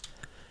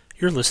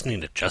You're listening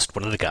to Just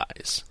One of the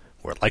Guys,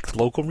 where, like the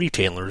local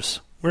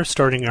retailers, we're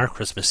starting our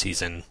Christmas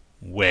season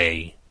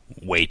way,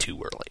 way too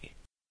early.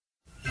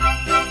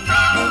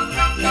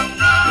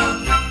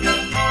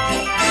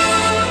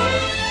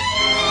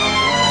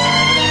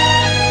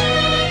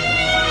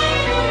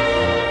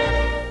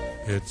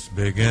 It's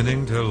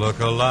beginning to look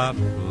a lot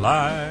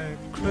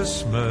like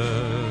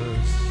Christmas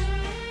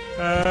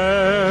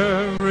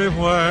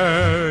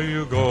everywhere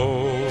you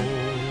go.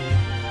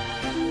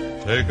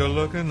 Take a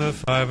look in the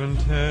 5 and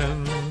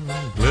 10,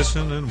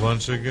 glistening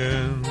once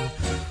again,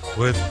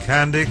 with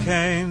candy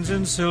canes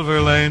and silver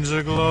lanes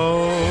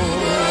aglow.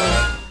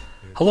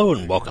 Hello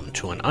and welcome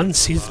to an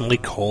unseasonably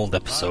cold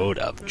episode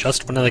of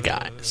Just One of the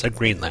Guys, a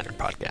Green Lantern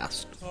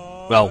podcast.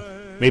 Well,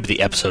 maybe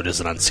the episode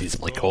isn't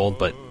unseasonably cold,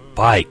 but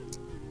by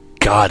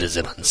God is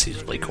it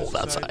unseasonably cold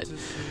outside.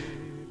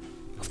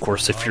 Of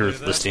course, if you're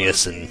listening to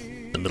this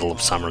in the middle of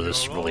summer,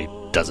 this really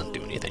doesn't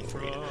do anything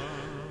for you.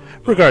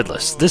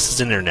 Regardless, this is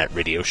an internet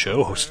radio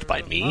show hosted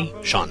by me,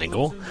 Sean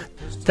Engel,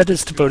 that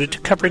is devoted to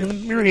covering the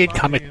myriad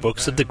comic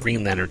books of the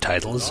Green Lantern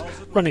titles,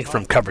 running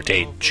from cover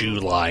date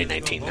July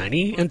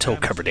 1990 until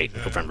cover date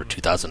November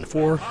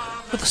 2004,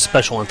 with a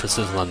special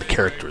emphasis on the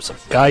characters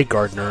of Guy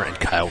Gardner and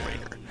Kyle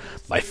Rayner,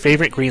 my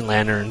favorite Green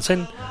Lanterns,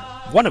 and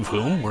one of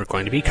whom we're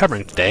going to be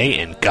covering today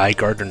in Guy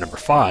Gardner number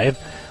 5,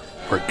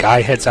 where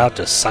Guy heads out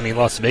to sunny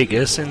Las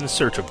Vegas in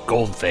search of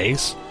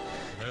Goldface,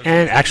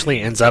 and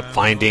actually ends up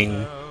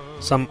finding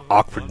some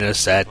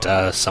awkwardness at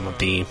some of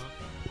the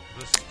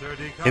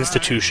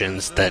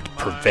institutions that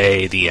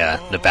purvey the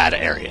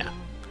Nevada area.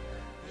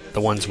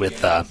 The ones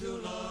with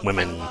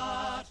women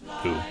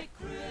who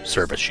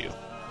service you.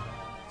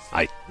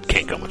 I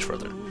can't go much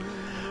further.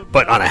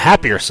 But on a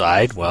happier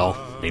side, well,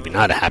 maybe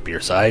not a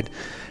happier side,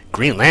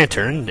 Green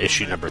Lantern,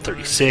 issue number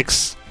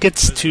 36,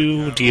 gets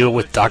to deal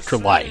with Dr.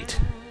 Light,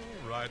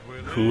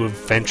 who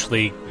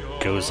eventually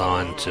goes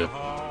on to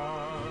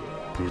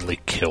brutally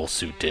kill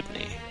Sue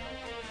Dibney.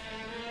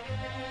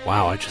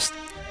 Wow, I just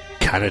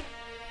kind of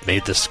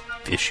made this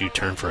issue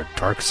turn for a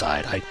dark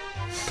side. I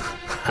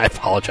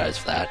apologize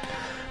for that.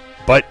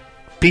 But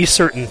be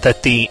certain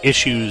that the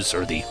issues,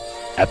 or the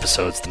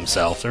episodes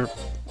themselves, or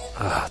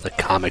the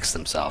comics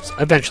themselves,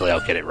 eventually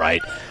I'll get it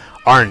right,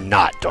 are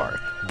not dark.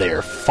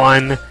 They're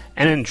fun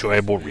and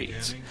enjoyable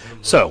reads.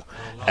 So,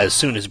 as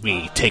soon as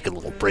we take a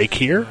little break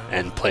here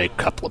and play a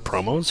couple of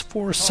promos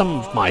for some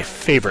of my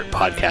favorite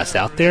podcasts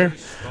out there,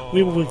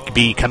 we will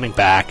be coming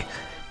back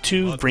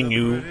to bring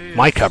you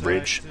my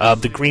coverage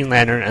of the Green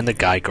Lantern and the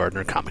Guy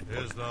Gardner comic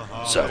book.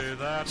 So,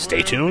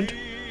 stay tuned,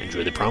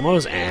 enjoy the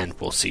promos, and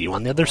we'll see you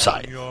on the other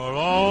side. Your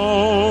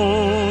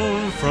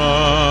own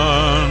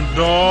front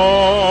door.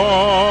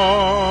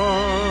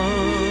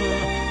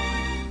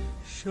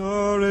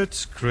 Sure,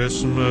 it's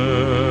Christmas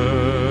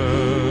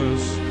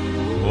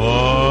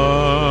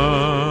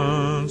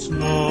once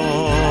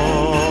more.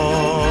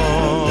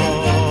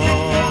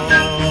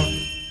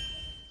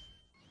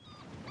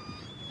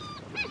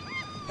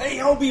 Hey,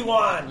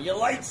 Obi-Wan, your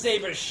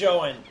lightsaber's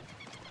showing.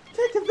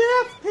 Take a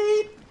bath,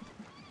 Pete.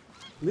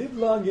 Live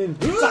long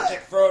and... Suck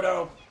it,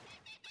 Frodo.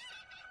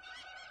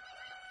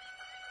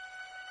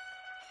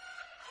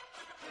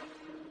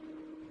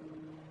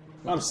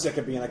 I'm sick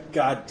of being a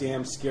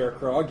goddamn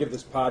scarecrow. I'll give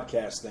this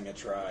podcast thing a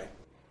try.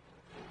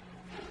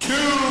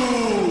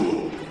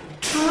 Two,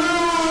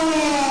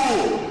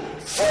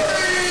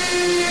 freaks!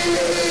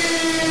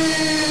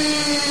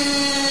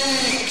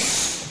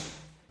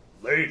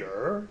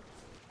 Later.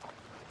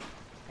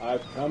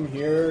 I've come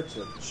here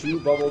to chew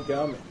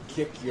bubblegum and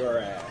kick your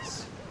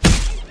ass.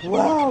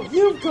 Wow,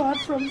 you've gone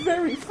from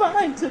very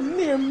fine to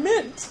near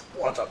mint.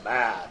 What a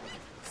man.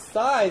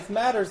 Size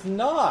matters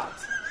not.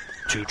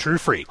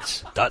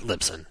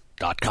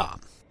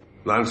 TwoTrueFreaks.Libsyn.com.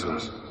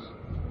 Lancers,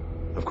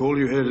 I've called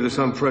you here to this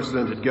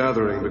unprecedented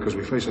gathering because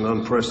we face an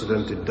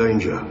unprecedented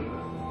danger.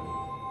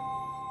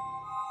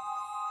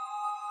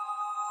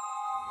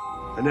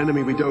 An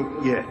enemy we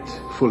don't yet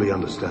fully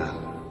understand.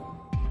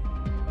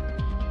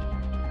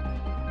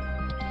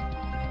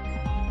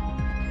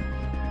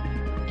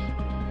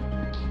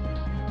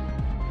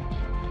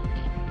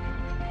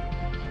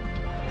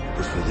 It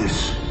was for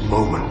this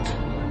moment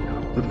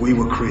that we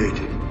were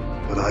created.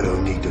 But I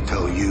don't need to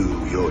tell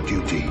you your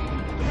duty.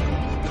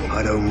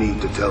 I don't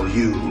need to tell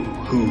you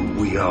who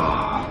we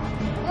are.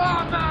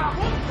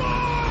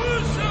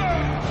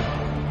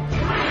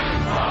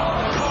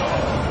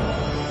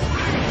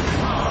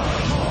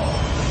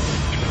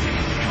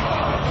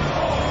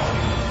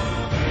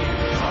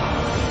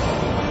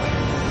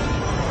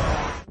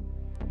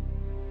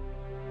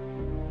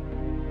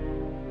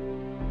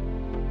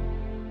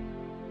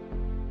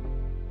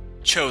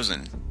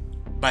 Chosen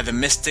by the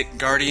Mystic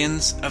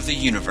Guardians of the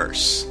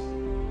Universe.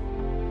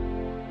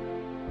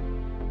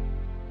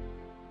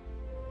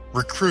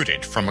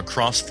 Recruited from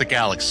across the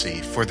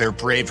galaxy for their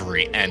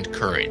bravery and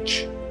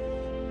courage.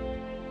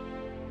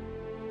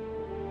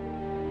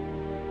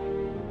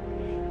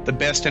 The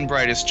best and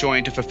brightest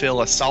join to fulfill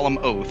a solemn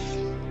oath.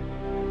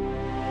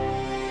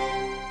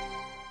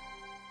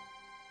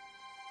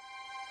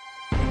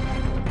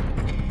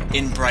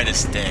 In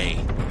brightest day.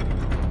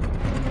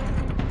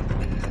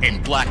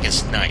 In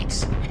blackest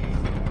night.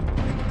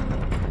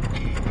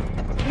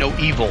 No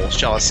evil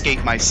shall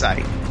escape my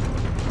sight.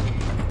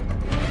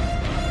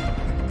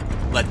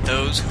 Let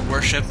those who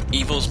worship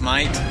evil's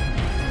might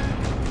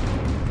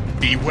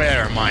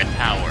beware my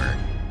power.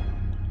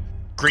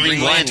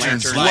 Green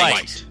Lantern's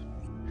Light.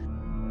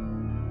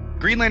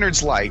 Green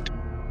Lantern's Light,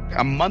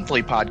 a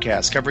monthly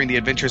podcast covering the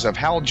adventures of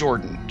Hal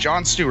Jordan,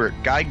 John Stewart,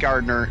 Guy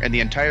Gardner, and the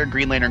entire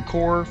Green Lantern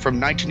Corps from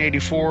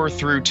 1984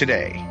 through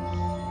today.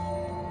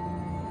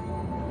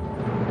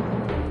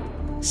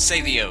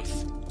 Say the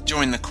oath.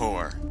 Join the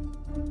Corps.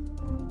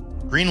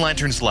 Green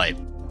Lantern's Light.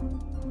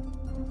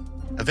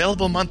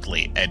 Available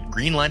monthly at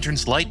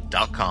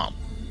greenlanternslight.com.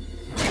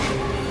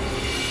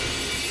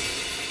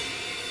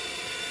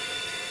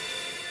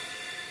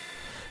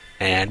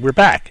 And we're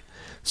back.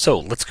 So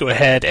let's go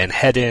ahead and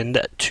head in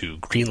to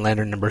Green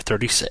Lantern number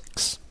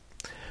 36.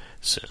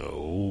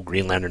 So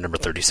Green Lantern number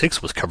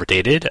 36 was cover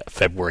dated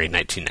February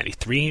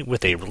 1993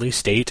 with a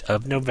release date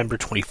of November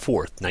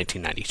 24th,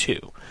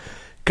 1992.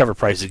 Cover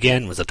price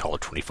again was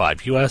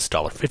 $1.25 US,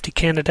 $1.50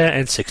 Canada,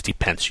 and 60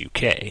 pence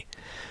UK.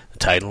 The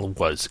title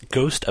was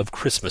Ghost of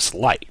Christmas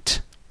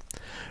Light.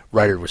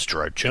 Writer was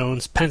Gerard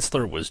Jones,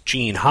 penciler was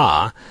Gene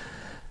Ha,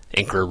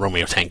 inker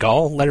Romeo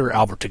Tanghal, letterer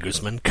Alberto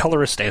Guzman,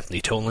 colorist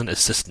Anthony Tolan,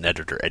 assistant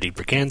editor Eddie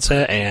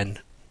Berganza, and,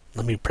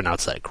 let me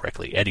pronounce that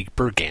correctly, Eddie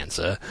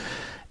Berganza,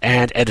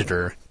 and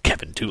editor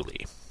Kevin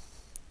Dooley.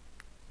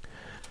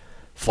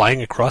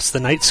 Flying across the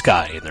night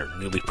sky in their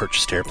newly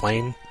purchased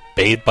airplane,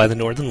 bathed by the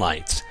northern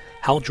lights,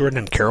 Hal Jordan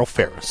and Carol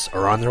Ferris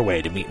are on their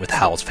way to meet with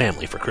Hal's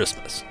family for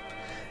Christmas.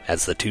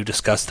 As the two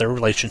discuss their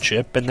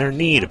relationship and their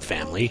need of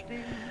family,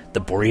 the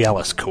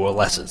Borealis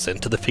coalesces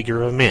into the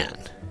figure of a man,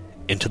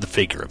 into the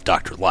figure of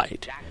Dr.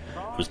 Light,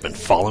 who's been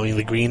following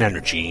the green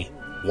energy,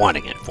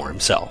 wanting it for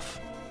himself.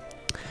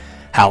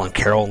 Hal and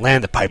Carol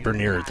land the Piper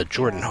near the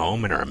Jordan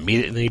home and are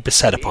immediately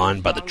beset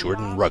upon by the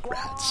Jordan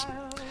Rugrats.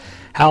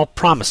 Hal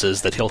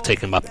promises that he'll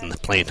take him up in the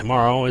plane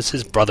tomorrow as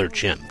his brother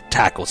Jim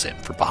tackles him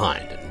from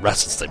behind and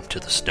wrestles him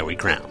to the snowy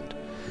ground.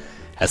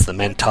 As the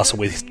men tussle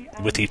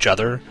with each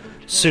other,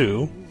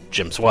 Sue,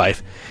 Jim's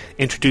wife,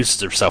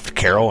 introduces herself to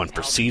Carol and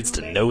proceeds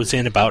to nose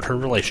in about her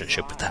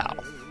relationship with Hal.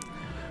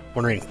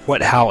 Wondering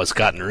what Hal has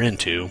gotten her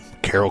into,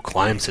 Carol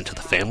climbs into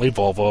the family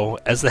Volvo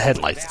as the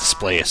headlights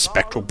display a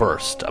spectral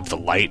burst of the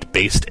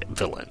light-based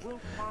villain,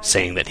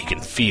 saying that he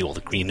can feel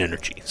the green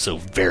energy so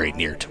very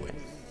near to him.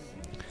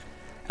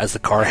 As the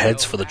car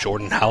heads for the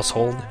Jordan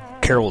household,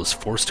 Carol is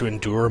forced to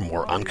endure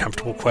more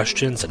uncomfortable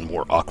questions and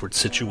more awkward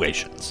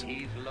situations.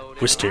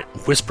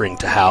 Whispering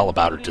to Hal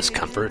about her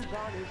discomfort,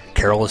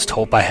 Carol is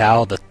told by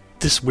Hal that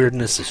this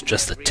weirdness is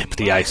just the tip of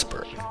the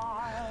iceberg.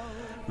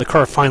 The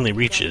car finally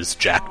reaches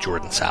Jack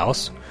Jordan's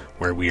house,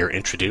 where we are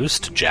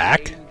introduced to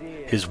Jack,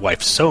 his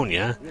wife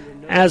Sonia,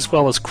 as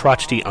well as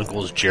crotchety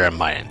uncles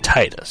Jeremiah and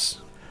Titus,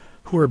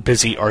 who are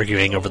busy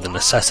arguing over the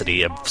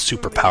necessity of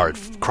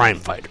superpowered crime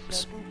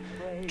fighters.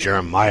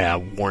 Jeremiah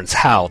warns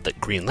Hal that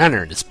Green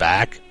Lantern is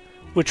back,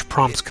 which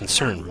prompts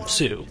concern from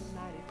Sue.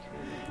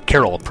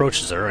 Carol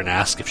approaches her and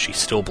asks if she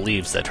still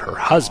believes that her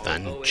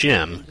husband,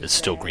 Jim, is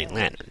still Green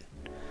Lantern.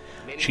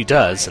 She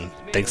does, and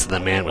thinks that the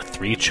man with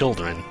 3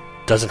 children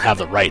doesn't have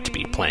the right to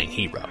be playing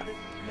hero.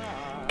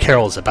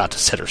 Carol is about to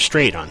set her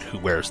straight on who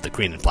wears the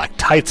green and black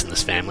tights in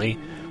this family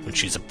when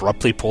she's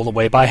abruptly pulled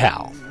away by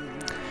Hal.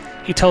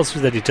 He tells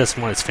her that he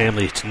doesn't want his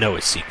family to know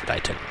his secret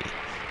identity,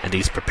 and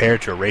he's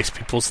prepared to erase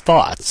people's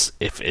thoughts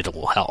if it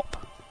will help.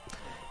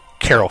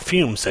 Carol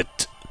fumes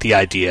at the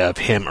idea of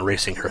him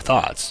erasing her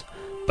thoughts,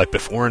 but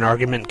before an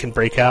argument can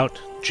break out,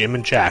 Jim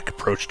and Jack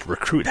approach to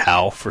recruit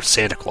Hal for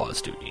Santa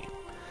Claus duty.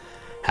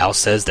 Hal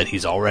says that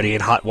he's already in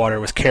hot water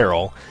with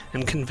Carol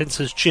and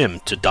convinces Jim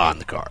to don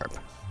the garb.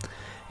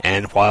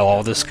 And while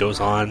all this goes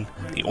on,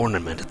 the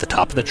ornament at the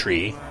top of the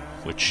tree,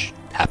 which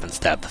happens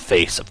to have the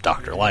face of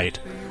Dr. Light,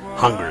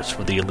 hungers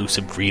for the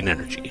elusive green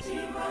energy.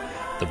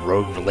 The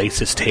rogue relates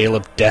his tale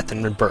of death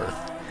and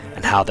rebirth,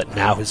 and how that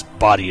now his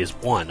body is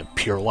one of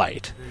pure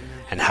light,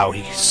 and how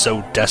he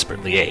so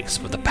desperately aches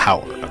for the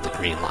power of the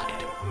green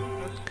light.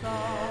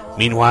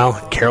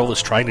 Meanwhile, Carol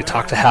is trying to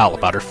talk to Hal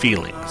about her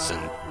feelings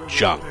and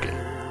junk and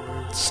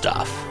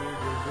stuff.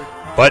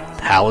 But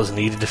Hal is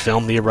needed to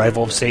film the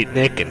arrival of St.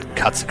 Nick and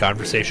cuts the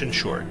conversation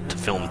short to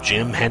film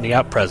Jim handing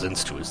out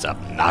presents to his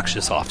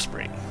obnoxious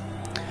offspring.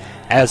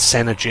 As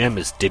Santa Jim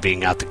is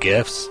divvying out the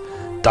gifts,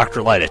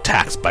 Dr. Light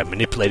attacks by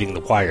manipulating the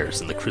wires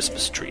in the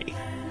Christmas tree,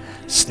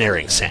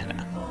 snaring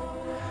Santa.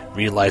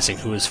 Realizing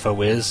who his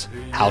foe is,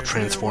 Hal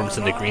transforms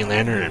into Green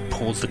Lantern and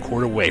pulls the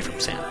cord away from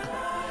Santa.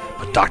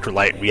 But Dr.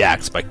 Light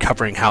reacts by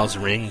covering Hal's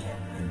ring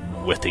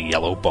with a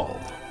yellow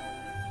bulb.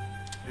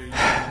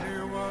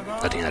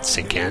 Letting that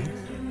sink in,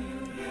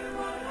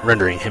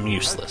 rendering him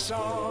useless.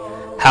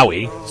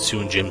 Howie,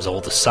 Sue and Jim's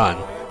oldest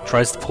son,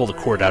 tries to pull the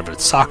cord out of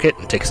its socket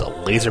and takes a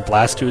laser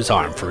blast to his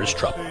arm for his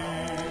trouble.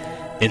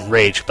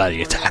 Enraged by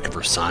the attack of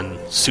her son,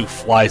 Sue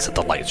flies at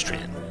the light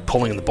strand,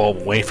 pulling the bulb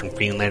away from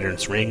Green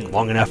Lantern's ring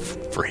long enough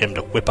for him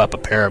to whip up a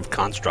pair of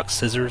construct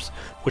scissors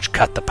which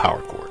cut the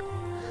power cord.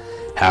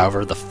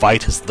 However, the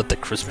fight has lit the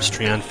Christmas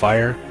tree on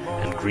fire,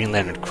 and Green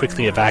Lantern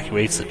quickly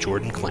evacuates the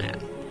Jordan clan.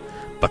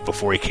 But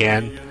before he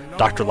can,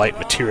 Dr. Light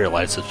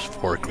materializes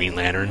before Green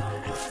Lantern,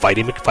 and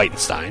Fighting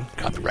McFightenstein,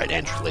 copyright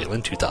Andrew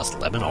Leyland,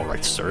 2011, all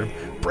rights reserved,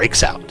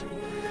 breaks out.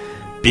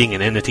 Being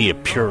an entity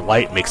of pure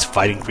light makes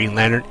fighting Green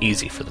Lantern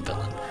easy for the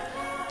villain.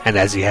 And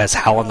as he has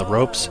Hal on the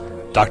ropes,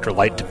 Dr.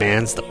 Light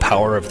demands the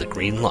power of the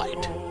green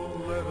light.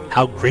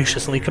 Hal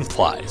graciously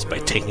complies by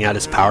taking out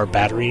his power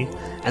battery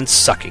and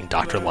sucking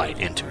Dr. Light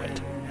into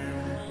it.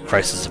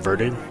 Crisis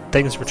averted,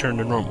 things return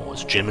to normal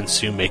as Jim and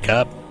Sue make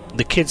up,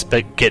 the kids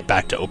get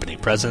back to opening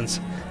presents,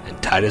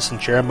 and Titus and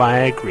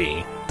Jeremiah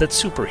agree that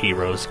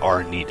superheroes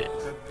are needed.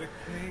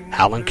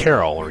 Hal and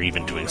Carol are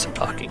even doing some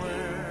talking,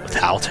 with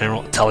Hal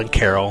telling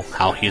Carol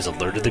how he has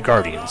alerted the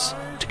Guardians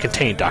to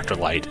contain Dr.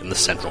 Light in the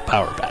central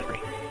power battery.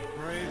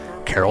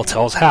 Carol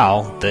tells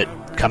Hal that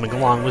coming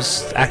along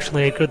was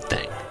actually a good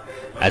thing,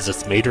 as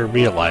it's made her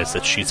realize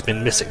that she's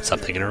been missing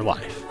something in her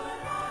life.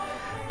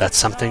 That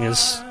something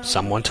is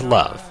someone to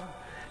love,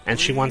 and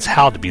she wants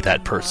Hal to be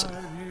that person,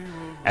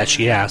 as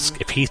she asks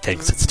if he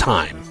thinks it's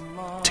time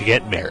to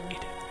get married.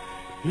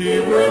 He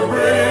will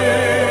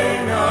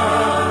bring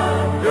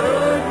on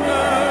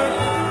goodness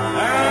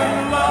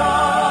and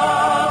love.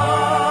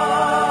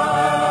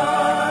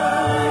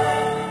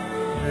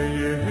 Do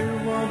you hear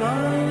what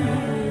I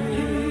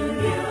hear?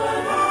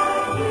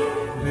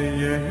 Do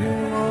you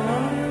hear what I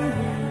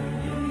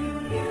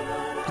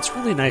hear? It's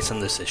really nice in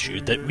this issue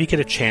that we get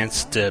a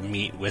chance to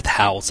meet with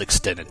Hal's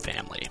extended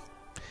family,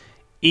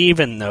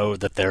 even though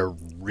that they're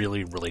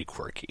really, really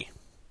quirky.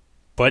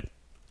 But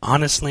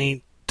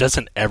honestly,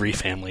 doesn't every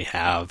family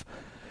have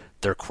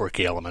their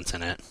quirky elements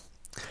in it?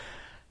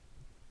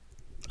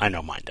 I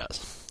know mine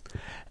does.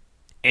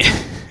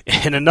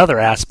 In another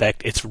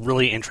aspect, it's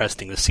really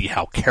interesting to see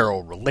how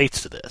Carol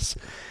relates to this.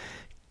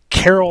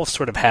 Carol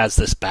sort of has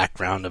this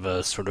background of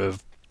a sort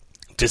of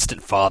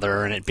distant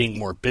father and it being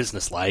more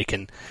businesslike,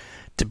 and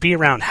to be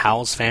around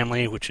Hal's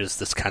family, which is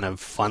this kind of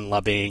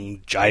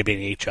fun-loving, jibing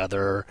each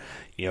other,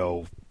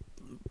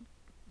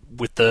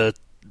 with the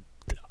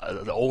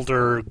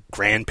older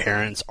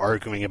grandparents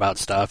arguing about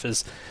stuff,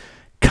 is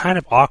kind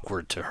of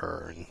awkward to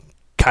her and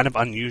kind of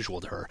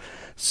unusual to her.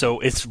 So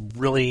it's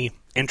really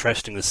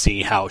interesting to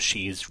see how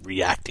she's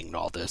reacting to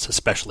all this,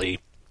 especially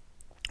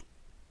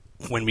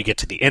when we get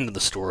to the end of the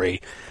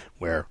story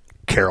where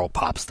Carol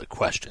pops the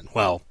question.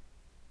 Well,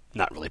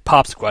 not really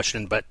pops the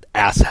question, but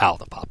asks Hal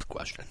to pop the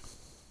question.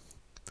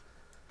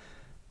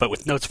 But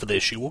with notes for the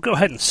issue, we'll go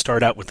ahead and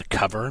start out with the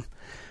cover,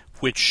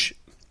 which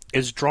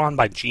is drawn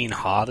by Gene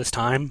Ha this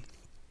time.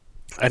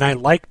 And I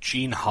like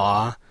Gene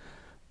Ha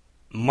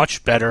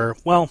much better,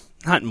 well,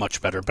 not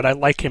much better, but I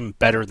like him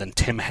better than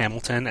Tim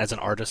Hamilton as an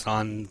artist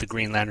on the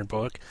Green Lantern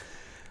book.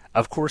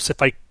 Of course,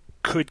 if I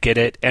could get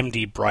it,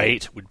 M.D.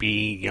 Bright would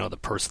be, the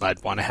person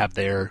I'd want to have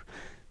there.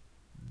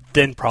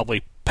 Then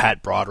probably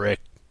Pat Broderick,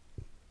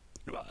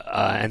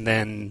 and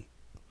then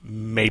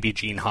maybe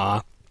Gene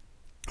Ha.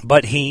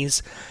 But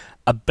he's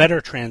a better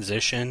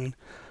transition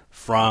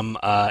from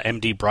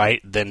M.D.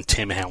 Bright than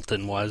Tim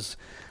Hamilton was.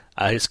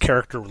 His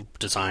character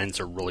designs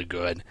are really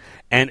good,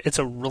 and it's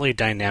a really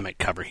dynamic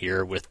cover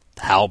here with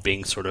Hal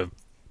being sort of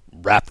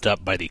wrapped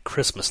up by the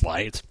Christmas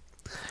lights.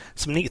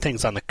 Some neat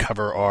things on the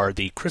cover are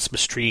the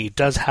Christmas tree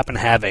does happen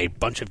to have a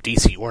bunch of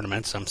DC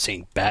ornaments. I'm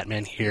seeing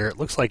Batman here. It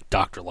looks like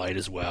Dr. Light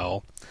as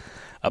well.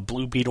 A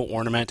Blue Beetle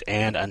ornament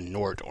and a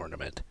Nort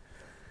ornament.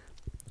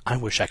 I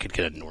wish I could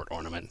get a Nort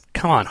ornament.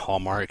 Come on,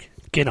 Hallmark.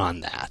 Get on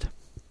that.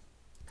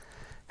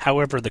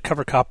 However, the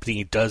cover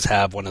copy does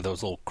have one of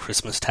those little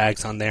Christmas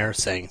tags on there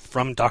saying,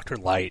 "From Dr.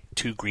 Light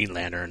to Green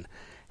Lantern,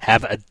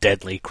 have a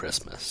deadly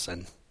Christmas."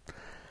 And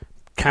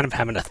kind of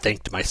having to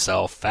think to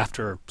myself,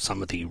 after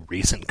some of the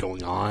recent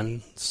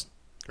goings-on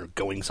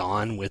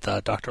with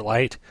Dr.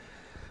 Light,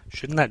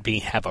 shouldn't that be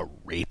have a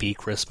rapey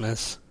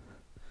Christmas?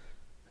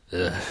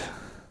 Ugh.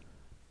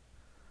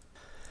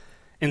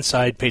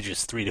 Inside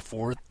pages 3 to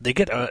 4, they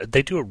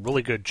do a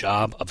really good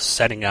job of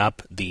setting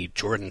up the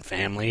Jordan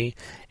family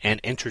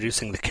and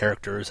introducing the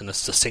characters in a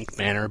succinct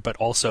manner, but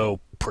also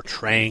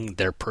portraying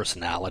their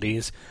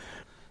personalities.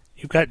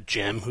 You've got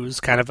Jim, who's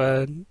kind of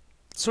a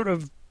sort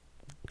of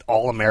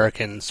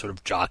all-American sort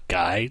of jock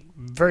guy,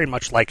 very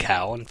much like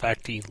Hal. In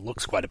fact, he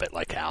looks quite a bit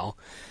like Hal.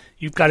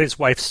 You've got his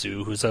wife,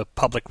 Sue, who's a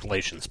public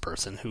relations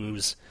person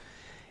who's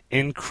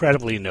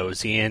incredibly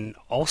nosy and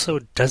also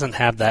doesn't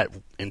have that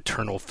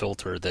internal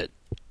filter that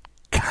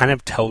kind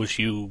of tells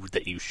you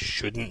that you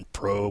shouldn't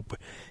probe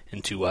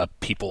into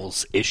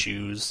people's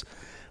issues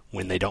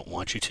when they don't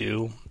want you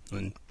to.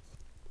 And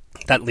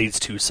that leads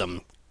to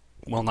some,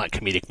 well, not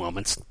comedic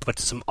moments, but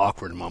some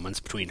awkward moments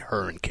between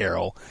her and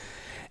Carol.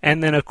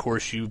 And then, of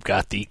course, you've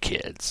got the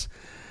kids.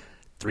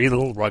 3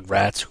 little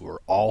rugrats who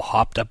are all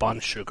hopped up on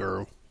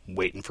sugar,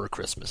 waiting for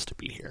Christmas to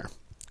be here.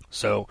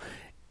 So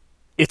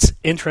it's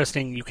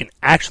interesting. You can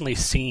actually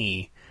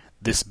see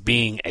this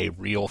being a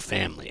real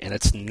family. And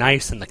it's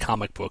nice in the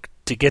comic book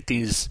to get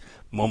these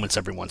moments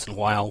every once in a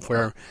while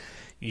where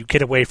you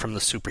get away from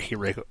the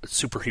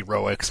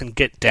superheroics and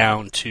get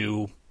down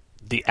to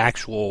the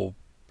actual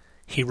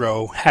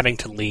hero having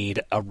to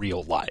lead a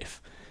real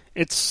life.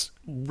 It's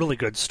really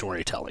good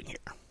storytelling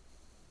here.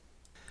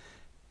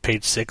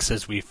 Page 6,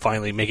 as we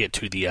finally make it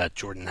to the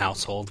Jordan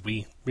household,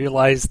 we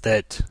realize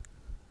that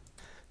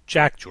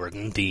Jack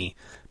Jordan, the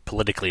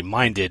politically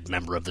minded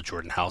member of the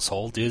Jordan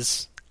household,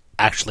 is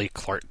actually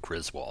Clark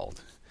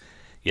Griswold.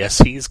 Yes,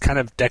 he's kind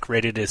of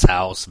decorated his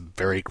house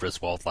very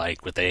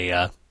Griswold-like with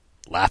a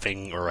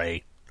laughing or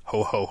a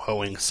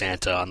ho-ho-hoing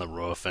Santa on the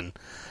roof and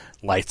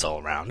lights all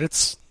around.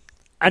 It's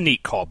a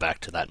neat callback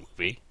to that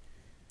movie.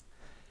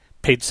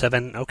 Page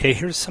 7, okay,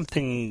 here's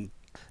something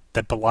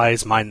that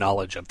belies my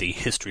knowledge of the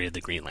history of the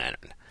Green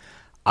Lantern.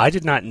 I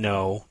did not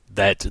know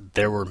that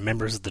there were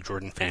members of the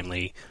Jordan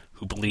family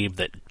who believed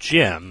that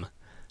Jim,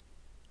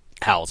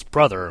 Hal's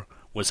brother,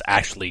 was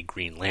actually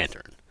Green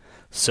Lantern.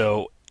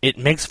 So it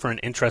makes for an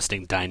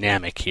interesting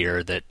dynamic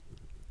here that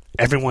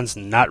everyone's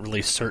not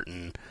really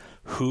certain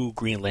who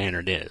Green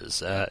Lantern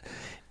is.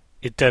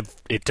 It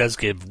does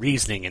give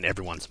reasoning in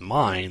everyone's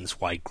minds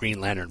why Green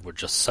Lantern would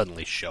just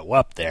suddenly show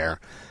up there,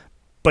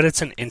 but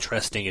it's an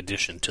interesting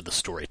addition to the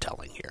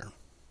storytelling here.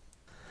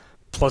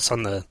 Plus,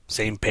 on the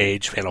same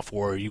page, panel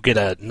 4, you get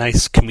a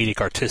nice comedic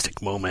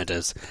artistic moment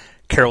as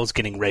Carol's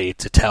getting ready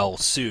to tell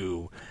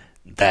Sue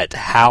that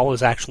Hal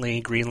is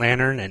actually Green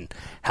Lantern, and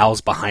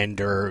Hal's behind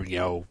her,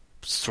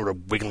 sort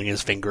of wiggling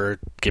his finger,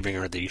 giving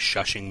her the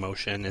shushing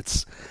motion.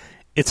 It's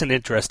an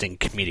interesting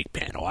comedic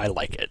panel. I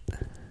like it.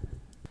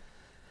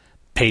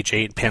 Page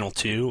 8, panel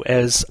 2,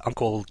 as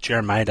Uncle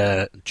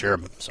Jeremiah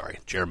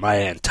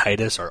and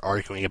Titus are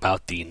arguing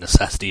about the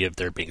necessity of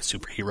there being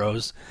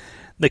superheroes,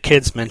 the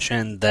kids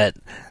mention that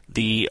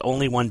the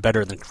only one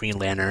better than Green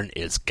Lantern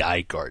is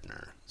Guy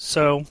Gardner.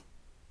 So,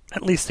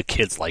 at least the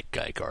kids like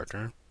Guy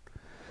Gardner.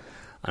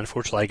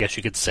 Unfortunately, I guess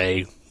you could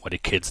say, what do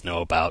kids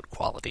know about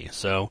quality?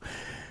 So,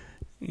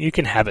 you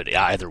can have it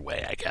either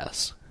way, I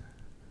guess.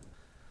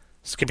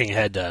 Skipping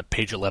ahead to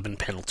page 11,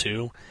 panel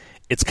 2,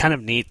 it's kind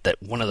of neat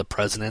that one of the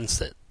presents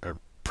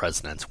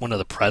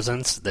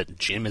that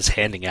Jim is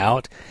handing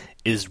out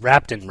is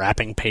wrapped in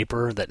wrapping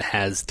paper that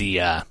has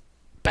the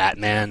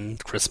Batman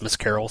Christmas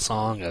Carol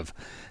song of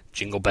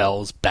Jingle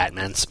Bells,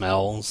 Batman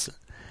Smells.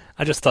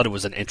 I just thought it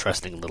was an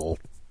interesting little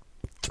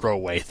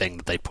throwaway thing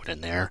that they put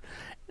in there.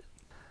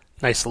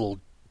 Nice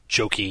little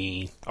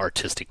jokey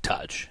artistic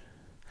touch.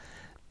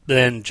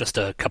 Then, just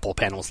a couple of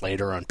panels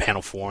later, on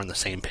panel 4 on the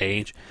same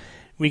page,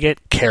 we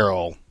get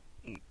Carol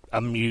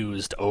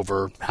amused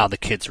over how the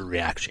kids are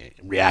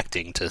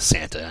reacting to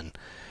Santa and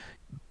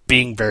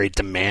being very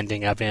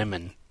demanding of him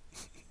and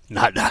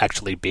not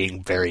actually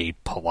being very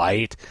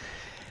polite.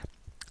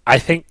 I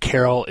think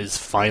Carol is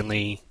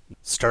finally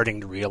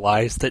starting to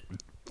realize that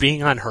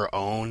being on her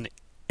own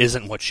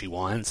isn't what she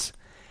wants,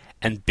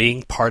 and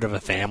being part of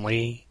a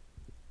family,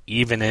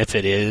 even if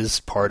it is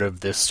part of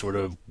this sort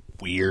of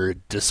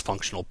weird,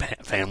 dysfunctional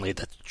family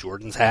that the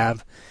Jordans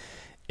have,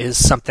 is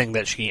something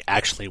that she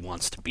actually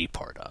wants to be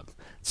part of.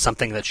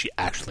 Something that she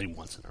actually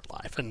wants in her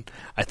life. And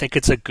I think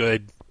it's a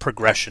good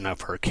progression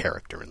of her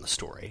character in the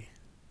story.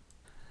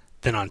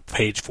 Then on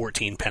page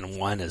 14, panel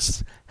 1,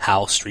 as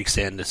Hal streaks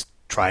in to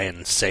try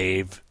and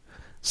save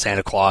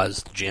Santa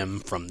Claus, Jim,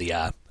 from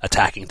the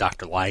attacking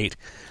Dr. Light.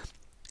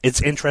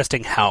 It's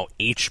interesting how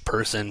each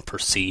person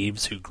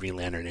perceives who Green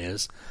Lantern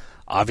is.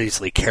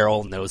 Obviously,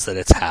 Carol knows that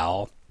it's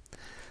Hal.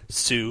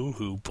 Sue,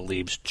 who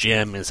believes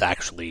Jim is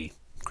actually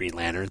Green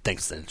Lantern,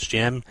 thinks that it's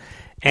Jim.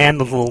 And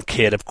the little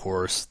kid, of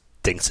course,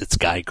 thinks it's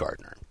Guy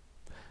Gardner.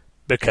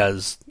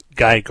 Because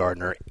Guy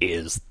Gardner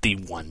is the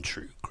one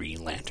true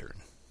Green Lantern.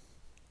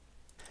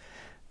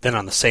 Then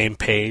on the same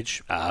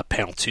page,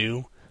 panel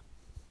 2,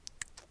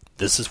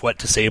 this is what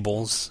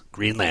disables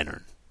Green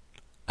Lantern.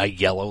 A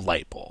yellow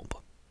light bulb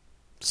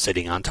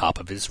sitting on top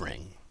of his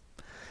ring.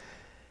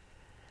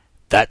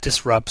 That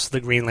disrupts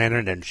the Green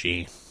Lantern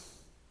energy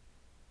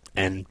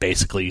and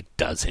basically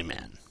does him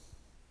in.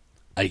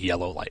 A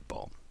yellow light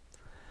bulb.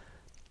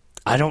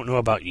 I don't know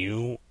about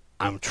you,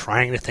 I'm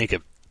trying to think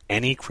of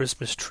any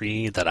Christmas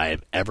tree that I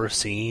have ever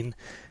seen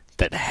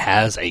that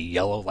has a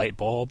yellow light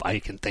bulb. I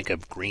can think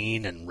of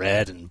green and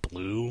red and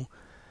blue.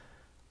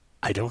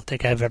 I don't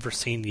think I've ever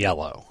seen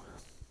yellow.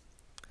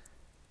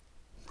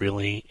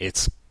 Really,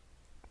 it's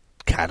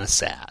kind of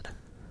sad.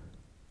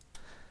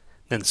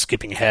 Then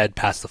skipping ahead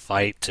past the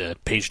fight to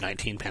page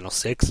 19, panel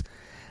 6,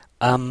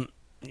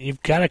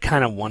 you've got to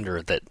kind of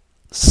wonder that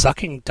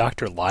sucking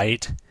Dr.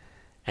 Light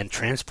and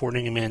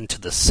transporting him into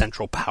the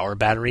central power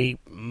battery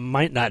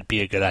might not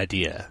be a good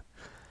idea.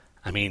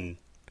 I mean,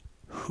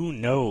 who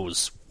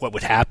knows what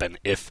would happen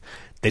if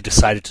they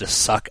decided to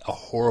suck a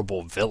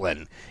horrible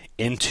villain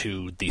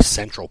into the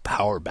central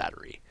power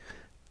battery.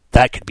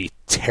 That could be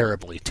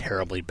terribly,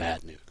 terribly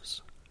bad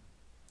news.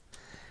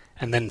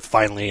 And then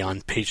finally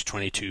on page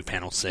 22,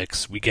 panel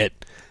 6, we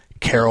get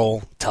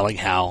Carol telling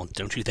Hal,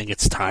 "Don't you think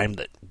it's time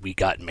that we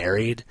got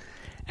married?"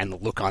 And the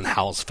look on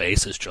Hal's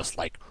face is just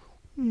like,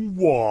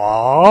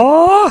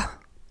 what?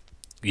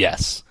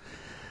 Yes.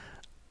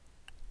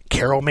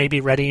 Carol may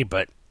be ready,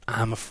 but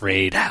I'm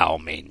afraid Hal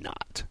may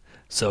not.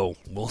 So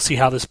we'll see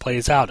how this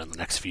plays out in the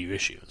next few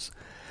issues.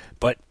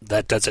 But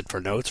that does it for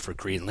notes for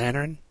Green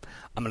Lantern.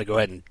 I'm going to go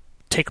ahead and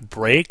take a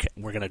break.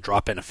 We're going to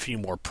drop in a few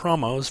more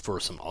promos for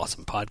some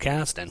awesome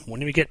podcasts, and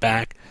when we get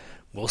back,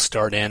 we'll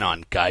start in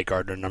on Guy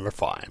Gardner number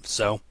 5.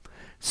 So,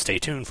 stay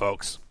tuned,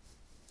 folks.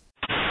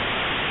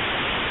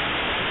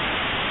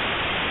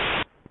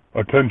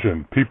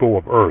 Attention, people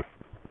of Earth.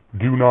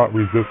 Do not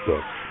resist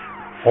us.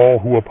 All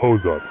who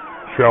oppose us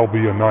shall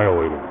be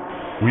annihilated.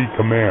 We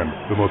command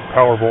the most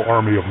powerful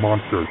army of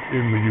monsters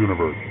in the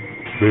universe.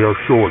 They are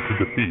sure to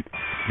defeat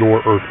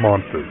your Earth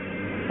monsters.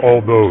 All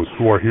those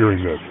who are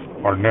hearing this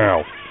are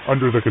now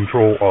under the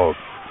control of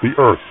the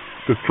Earth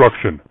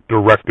Destruction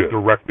Directive.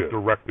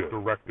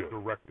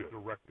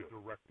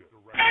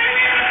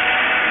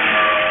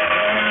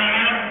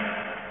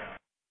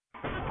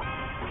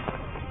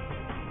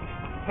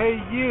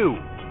 Hey you!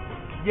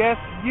 Yes,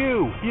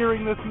 you,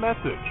 hearing this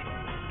message.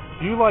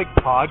 Do you like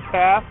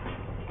podcasts?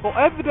 Well,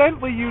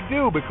 evidently you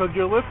do, because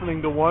you're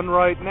listening to one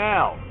right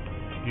now.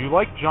 Do you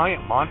like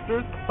giant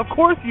monsters? Of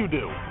course you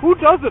do. Who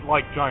doesn't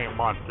like giant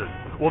monsters?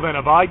 Well then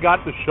have I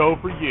got the show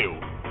for you.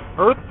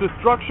 Earth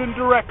Destruction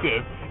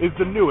Directive is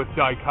the newest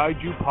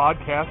Daikaiju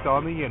podcast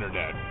on the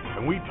internet,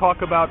 and we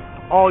talk about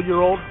all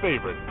your old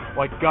favorites,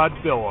 like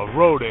Godzilla,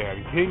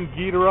 Rodan, King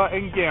Ghidorah,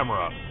 and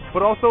Gamera,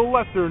 but also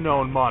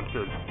lesser-known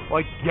monsters,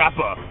 like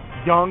Yappa,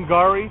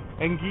 Yongari,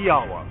 and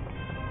Gyawa.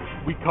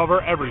 We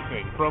cover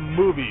everything from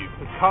movies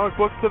to comic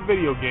books to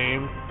video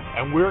games,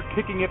 and we're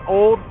kicking it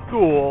old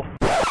school.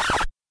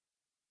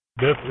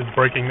 This is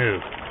breaking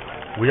news.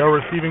 We are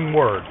receiving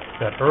word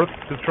that Earth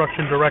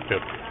Destruction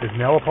Directive is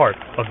now a part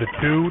of the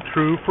Two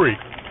True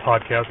Freaks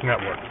podcast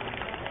network.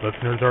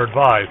 Listeners are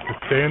advised to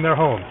stay in their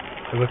homes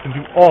and listen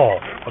to all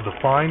of the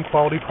fine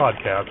quality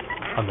podcasts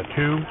on the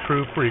Two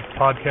True Freaks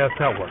podcast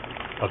network,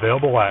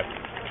 available at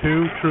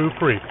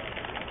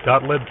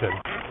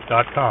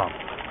twotruefreaks.libsyn.com.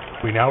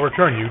 We now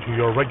return you to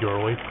your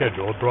regularly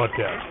scheduled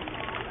broadcast.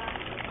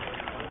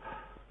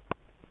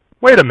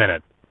 Wait a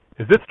minute.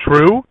 Is this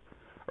true?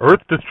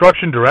 Earth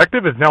Destruction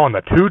Directive is now on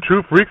the Two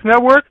True Freaks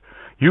network?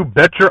 You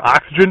bet your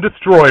oxygen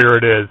destroyer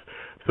it is.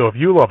 So if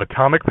you love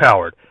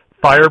atomic-powered,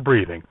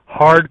 fire-breathing,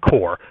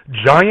 hardcore,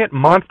 giant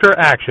monster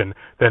action,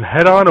 then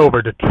head on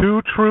over to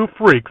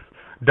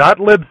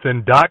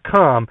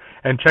twotruefreaks.libsyn.com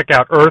and check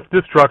out Earth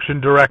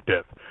Destruction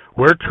Directive.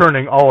 We're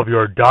turning all of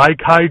your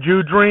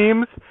Daikaiju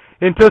dreams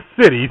into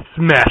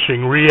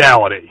city-smashing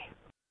reality.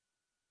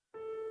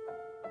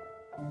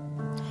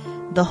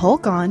 The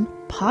Hulk On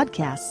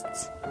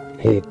Podcasts.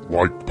 Hulk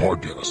like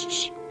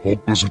podcasts.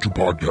 Hulk listen to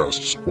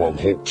podcasts while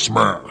Hulk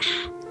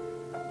smash.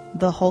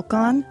 The Hulk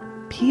On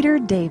Peter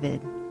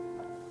David.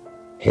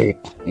 Hulk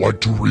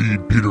like to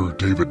read Peter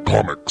David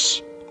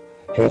comics.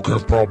 Hulk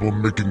have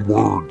problem making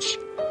words.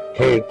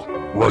 Hulk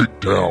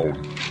write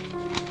down.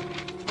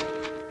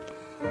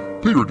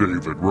 Peter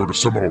David wrote a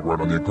seminal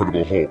run on The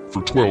Incredible Hulk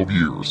for 12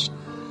 years.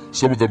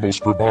 Some of the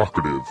most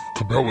provocative,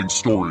 compelling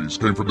stories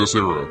came from this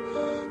era,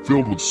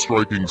 filled with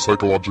striking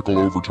psychological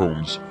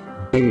overtones,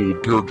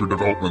 bold character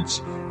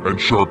developments, and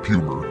sharp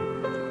humor.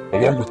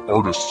 Along with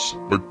artists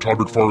like Todd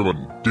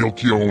McFarlane, Dale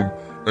Keown,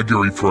 and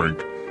Gary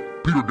Frank,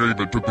 Peter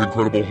David took The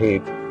Incredible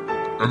Hulk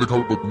and the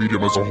comic book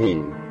medium as a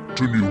whole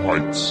to new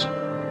heights.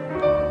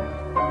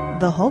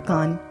 The Hulk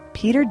On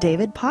Peter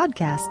David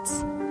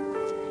Podcasts.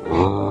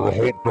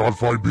 Hulk not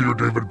find Peter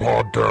David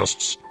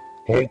podcasts.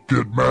 Hulk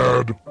get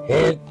mad.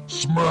 Hulk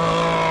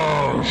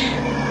smash!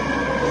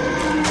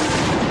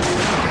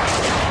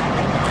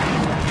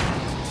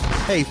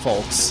 Hey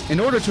folks, in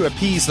order to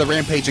appease the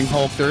rampaging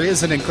Hulk, there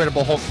is an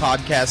Incredible Hulk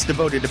podcast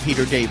devoted to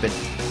Peter David.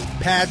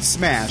 Pad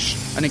Smash,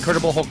 an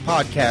Incredible Hulk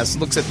podcast,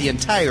 looks at the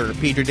entire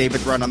Peter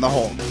David run on the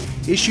Hulk,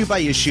 issue by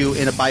issue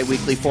in a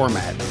bi-weekly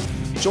format.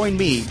 Join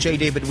me, J.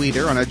 David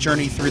Weeder, on a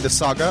journey through the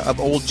saga of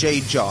Old J.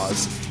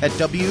 Jaws at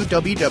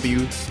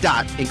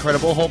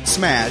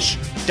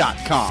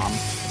www.IncredibleHulkSmash.com.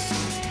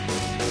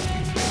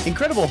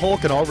 Incredible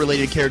Hulk and all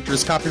related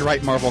characters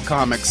copyright Marvel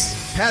Comics.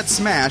 Pad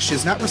Smash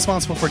is not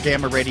responsible for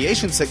gamma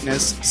radiation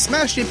sickness,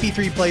 smashed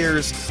MP3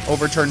 players,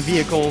 overturned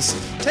vehicles,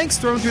 tanks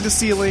thrown through the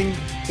ceiling,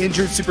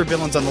 injured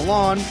supervillains on the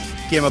lawn,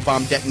 gamma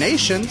bomb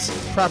detonations,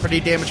 property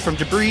damage from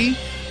debris,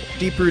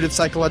 deep-rooted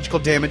psychological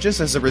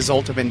damages as a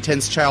result of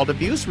intense child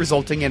abuse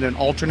resulting in an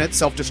alternate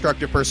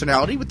self-destructive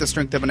personality with the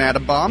strength of an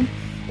atom bomb,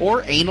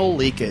 or anal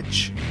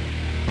leakage.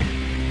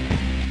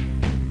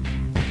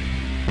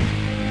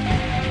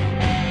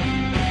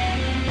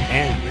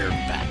 And we're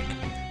back.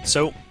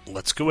 So,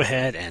 let's go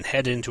ahead and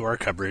head into our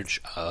coverage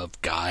of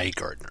Guy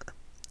Gardner.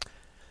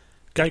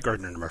 Guy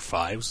Gardner number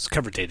 5 was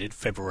cover dated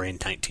February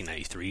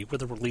 1993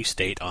 with a release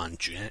date on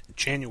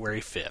January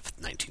 5th,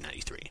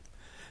 1993.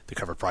 The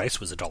cover price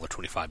was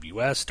 $1.25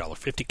 US,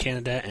 $1.50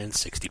 Canada, and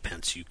 60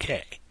 pence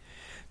UK.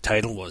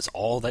 Title was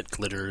All That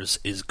Glitters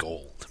Is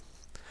Gold.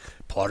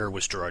 Plotter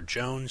was Gerard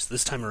Jones.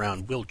 This time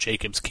around, Will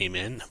Jacobs came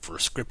in for a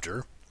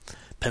scripter.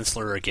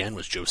 Penciler again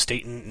was Joe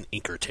Staton,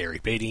 inker Terry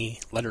Beatty,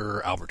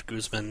 letterer Albert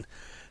Guzman,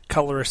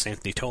 colorist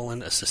Anthony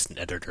Tolan, assistant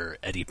editor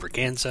Eddie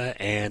Berganza,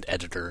 and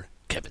editor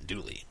Kevin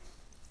Dooley.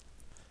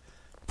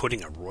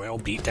 Putting a royal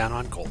beatdown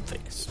on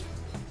Goldface.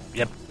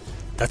 Yep,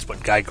 that's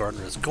what Guy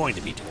Gardner is going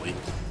to be doing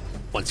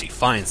once he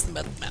finds the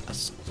Metal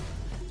Menace.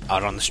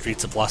 Out on the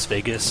streets of Las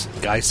Vegas,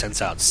 Guy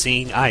sends out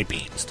seeing eye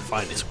beams to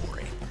find his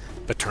quarry,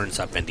 but turns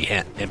up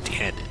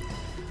empty-handed.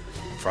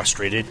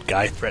 Frustrated,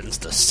 Guy threatens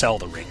to sell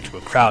the ring to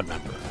a crowd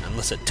member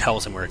unless it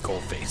tells him where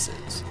Goldface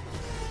is.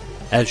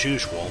 As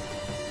usual,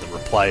 the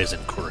reply is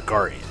in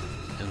Korrigarian,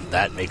 and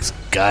that makes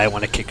Guy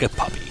want to kick a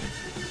puppy.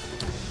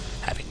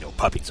 Having no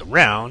puppies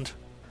around,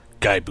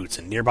 Guy boots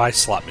a nearby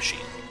slot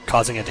machine,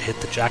 causing it to hit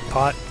the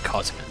jackpot,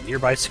 causing a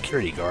nearby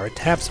security guard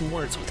to have some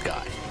words with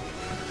Guy.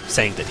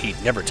 Saying that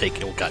he'd never take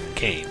ill-gotten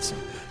gains,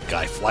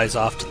 Guy flies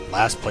off to the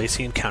last place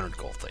he encountered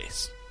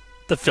Goldface,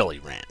 the Philly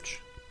Ranch.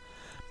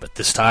 But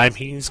this time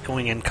he's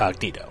going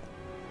incognito.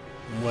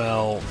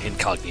 Well,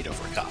 incognito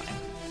for Guy.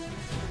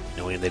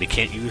 Knowing that he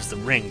can't use the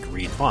ring to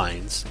read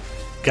minds,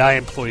 Guy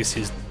employs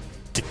his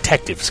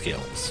detective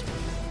skills,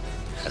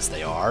 as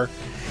they are,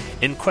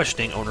 in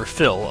questioning owner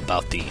Phil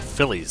about the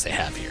fillies they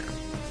have here.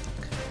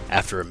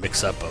 After a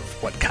mix-up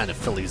of what kind of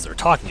fillies they're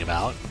talking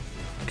about,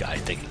 Guy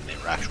thinking they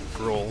were actual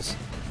girls,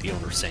 the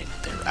owner saying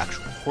that they were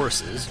actual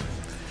horses,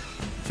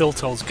 Phil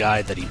tells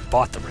Guy that he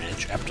bought the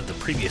ranch after the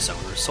previous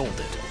owner sold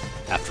it,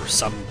 after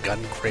some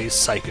gun-crazed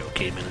psycho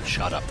came in and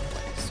shot up the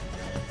place.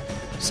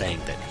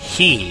 Saying that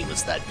he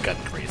was that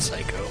gun-crazed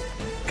psycho,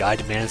 Guy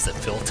demands that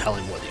Phil tell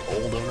him where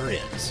the old owner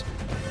is.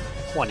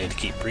 Wanting to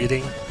keep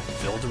breathing,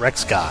 Phil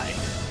directs Guy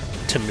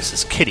to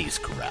Mrs. Kitty's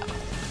corral.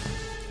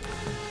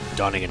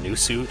 Donning a new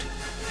suit,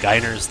 Guy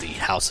enters the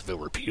House of Ill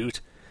Repute,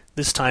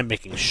 this time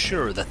making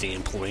sure that the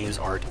employees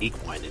aren't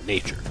equine in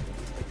nature.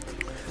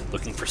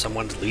 Looking for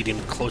someone to lead him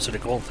closer to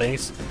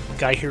Goldface,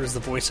 Guy hears the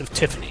voice of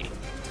Tiffany.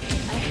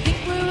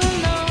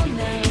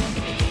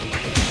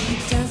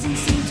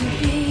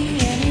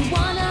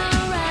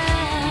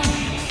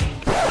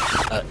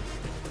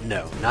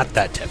 No, not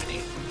that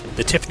Tiffany.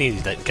 The Tiffany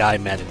that Guy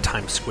met in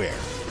Times Square,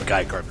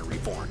 Guy Gardner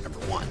Reborn,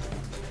 #1.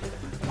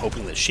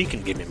 Hoping that she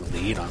can give him a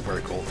lead on where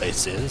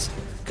Goldface is,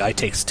 Guy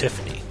takes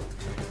Tiffany,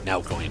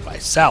 now going by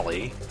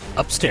Sally,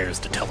 upstairs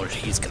to tell her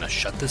he's going to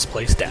shut this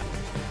place down.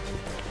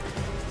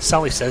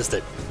 Sally says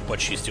that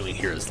what she's doing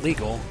here is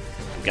legal,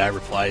 and Guy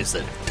replies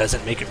that it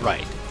doesn't make it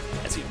right,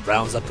 as he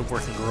rounds up the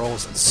working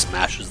girls and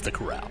smashes the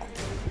corral.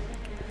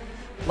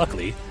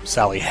 Luckily,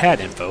 Sally had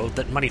info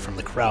that money from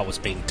the corral was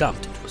being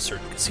dumped into a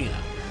certain casino,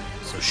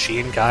 so she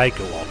and Guy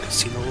go all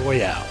Casino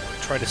Royale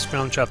and try to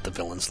scrounge up the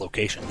villain's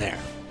location there.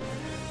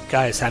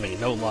 Guy is having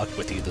no luck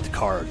with either the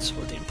cards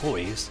or the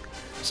employees,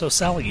 so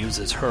Sally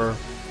uses her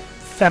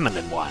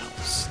feminine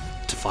wiles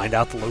to find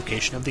out the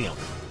location of the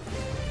owner.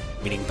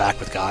 Meeting back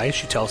with Guy,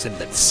 she tells him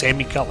that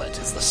Sammy Gullett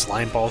is the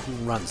slimeball who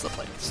runs the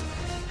place,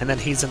 and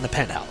that he's in the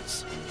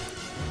penthouse.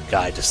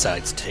 Guy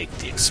decides to take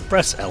the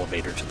express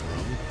elevator to the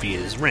room via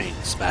his ring,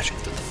 smashing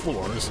through the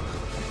floors,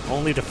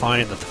 only to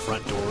find that the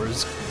front door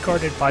is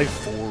guarded by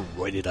 4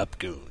 roided-up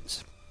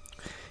goons.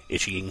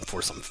 Itching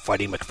for some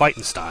Fighting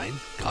McFightenstein,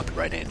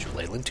 copyright Andrew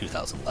Leyland,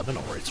 2011,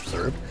 all rights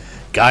reserved,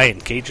 Guy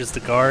engages the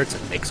guards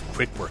and makes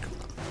quick work of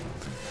them.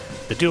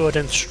 The duo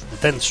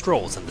then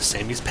strolls into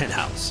Sammy's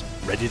penthouse,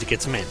 ready to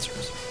get some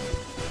answers.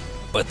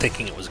 But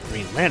thinking it was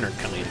Green Lantern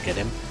coming to get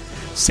him,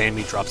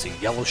 Sammy drops a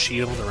yellow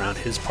shield around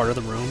his part of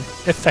the room,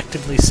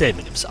 effectively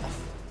saving himself.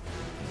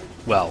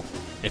 Well,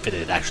 if it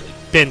had actually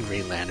been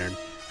Green Lantern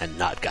and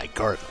not Guy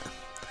Gardner.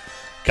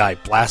 Guy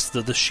blasts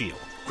through the shield,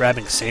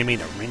 grabbing Sammy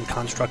in a ring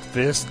construct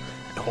fist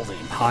and holding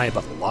him high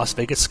above the Las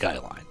Vegas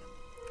skyline.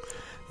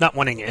 Not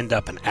wanting to end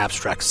up an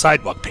abstract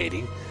sidewalk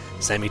painting,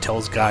 Sammy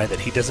tells Guy that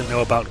he doesn't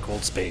know about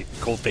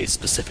Goldface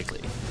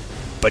specifically,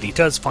 but he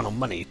does funnel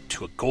money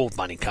to a gold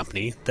mining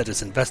company that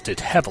is invested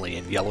heavily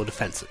in yellow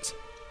defenses.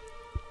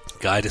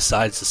 Guy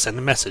decides to send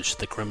a message to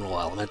the criminal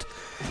element,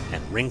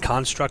 and Ring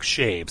Construct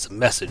shaves a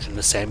message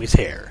into Sammy's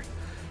hair,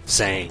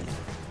 saying,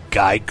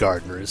 "Guy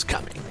Gardner is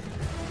coming."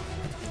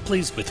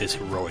 Pleased with his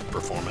heroic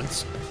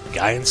performance,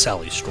 Guy and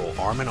Sally stroll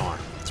arm in arm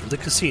through the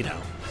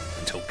casino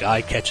until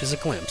Guy catches a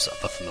glimpse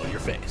of a familiar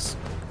face.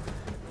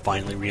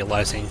 Finally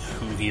realizing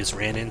who he has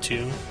ran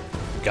into,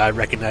 Guy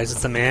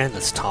recognizes the man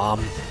as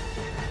Tom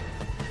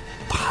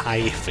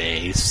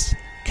Pieface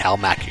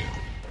Kalmaku.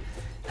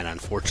 And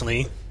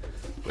unfortunately,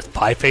 with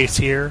Pieface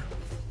here,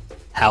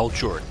 Hal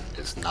Jordan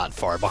is not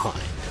far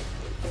behind.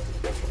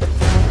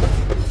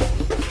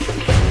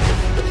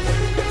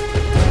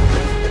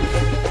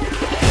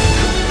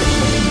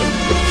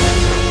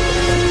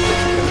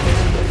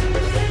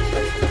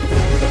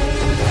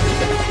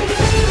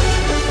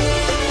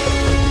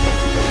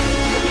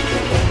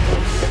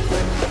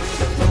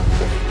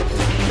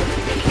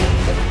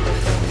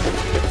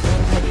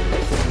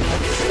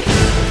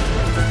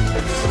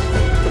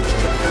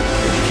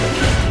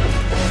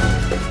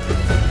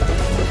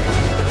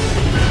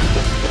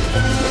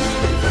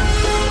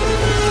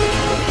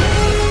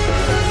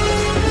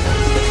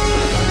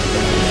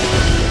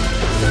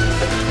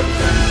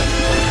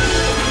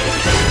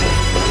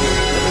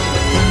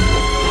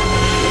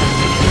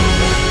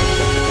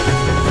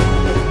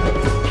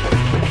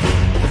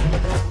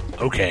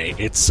 Okay,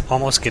 it's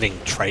almost getting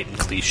trite and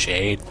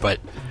cliched, but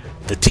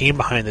the team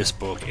behind this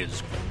book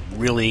is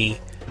really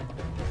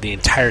the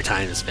entire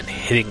time has been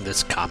hitting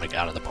this comic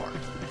out of the park.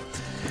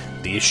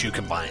 The issue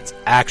combines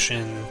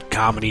action,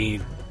 comedy,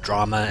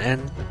 drama,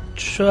 and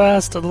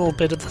just a little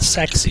bit of the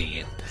sexy,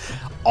 and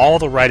all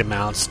the right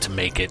amounts to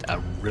make it a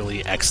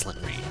really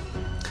excellent read.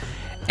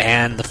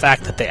 And the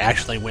fact that they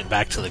actually went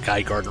back to the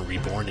Guy Gardner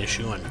Reborn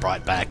issue and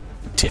brought back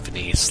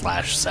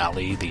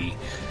Tiffany/Sally, the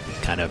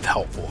kind of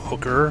helpful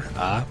hooker,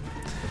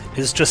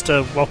 is just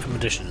a welcome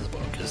addition to the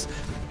book. Because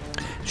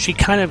she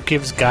kind of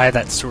gives Guy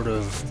that sort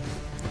of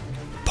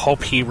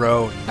pulp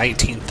hero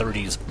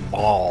 1930s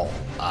ball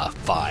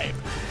vibe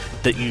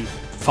that you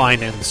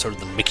find in sort of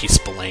the Mickey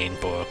Spillane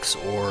books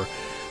or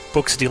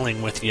books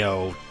dealing with,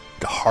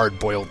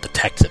 hard-boiled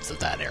detectives of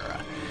that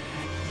era.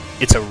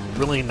 It's a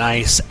really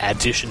nice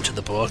addition to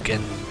the book,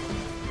 and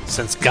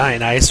since Guy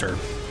and Ice are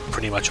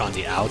pretty much on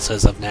the outs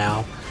as of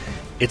now,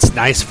 it's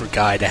nice for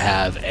Guy to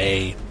have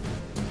a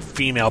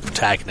female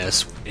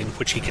protagonist in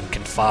which he can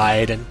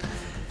confide, and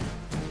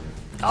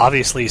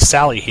obviously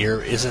Sally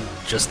here isn't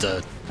just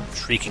a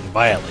shrieking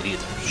violet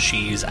either.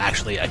 She's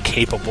actually a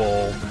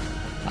capable,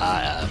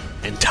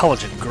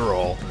 intelligent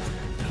girl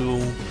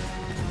who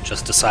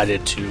just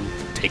decided to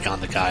take on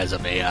the guise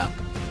of a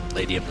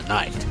Lady of the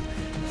Night.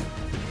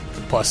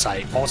 Plus,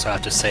 I also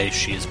have to say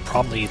she is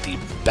probably the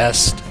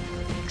best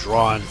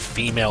drawn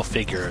female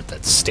figure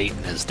that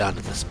Staten has done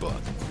in this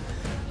book.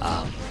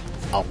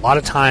 A lot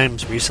of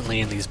times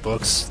recently in these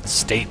books,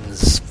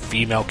 Staten's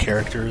female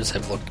characters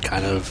have looked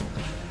kind of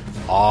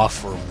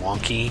off or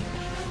wonky.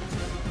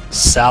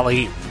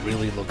 Sally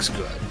really looks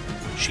good.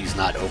 She's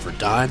not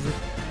overdone.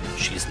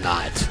 She's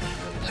not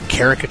a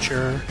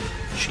caricature.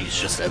 She's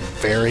just a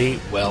very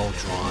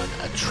well-drawn,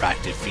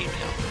 attractive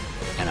female.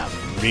 And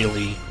I'm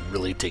really,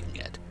 really digging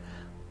it.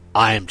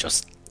 I am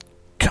just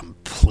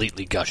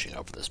completely gushing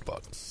over this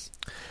book.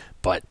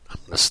 But I'm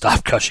going to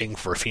stop gushing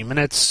for a few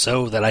minutes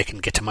so that I can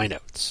get to my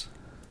notes.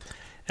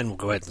 And we'll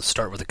go ahead and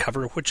start with the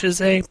cover, which is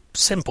a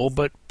simple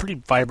but pretty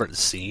vibrant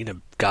scene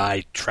of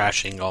Guy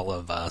trashing all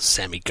of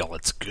Sammy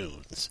Gullett's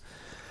goons.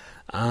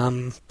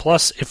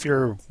 Plus, if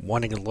you're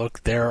wanting to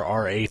look, there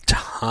are a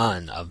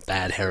ton of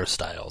bad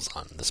hairstyles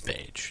on this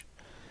page.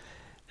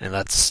 And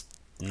that's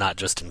not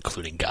just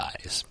including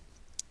Guy's.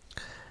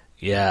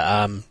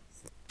 Yeah,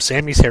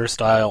 Sammy's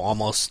hairstyle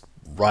almost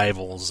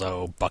rivals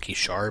Bucky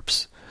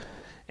Sharp's.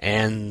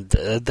 And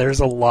there's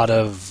a lot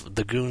of...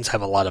 The goons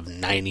have a lot of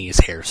 90s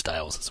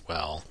hairstyles as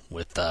well,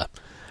 with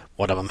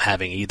one of them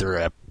having either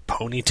a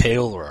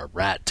ponytail or a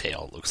rat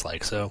tail, it looks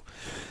like. So,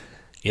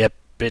 yep,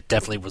 it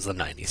definitely was the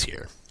 90s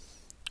here.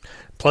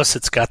 Plus,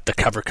 it's got the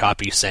cover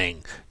copy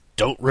saying,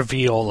 "Don't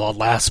reveal the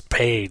last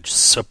page,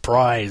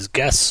 surprise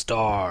guest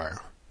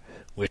star."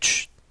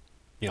 Which,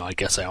 I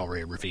guess I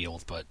already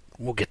revealed, but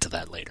we'll get to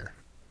that later.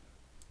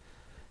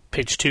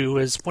 Page 2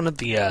 is one of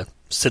the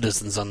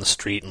citizens on the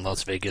street in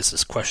Las Vegas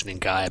is questioning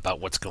Guy about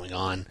what's going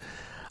on.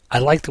 I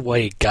like the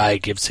way Guy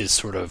gives his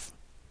sort of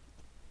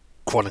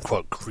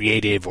quote-unquote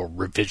creative or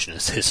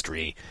revisionist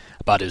history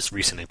about his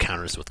recent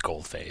encounters with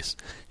Goldface.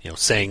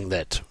 Saying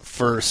that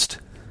first,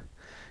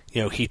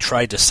 he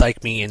tried to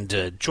psych me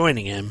into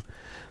joining him,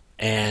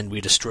 and we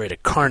destroyed a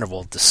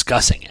carnival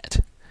discussing it.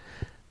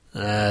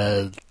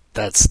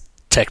 That's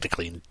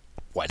technically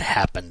what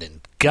happened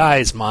in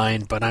Guy's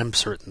mind, but I'm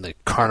certain the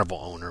carnival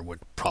owner would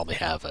probably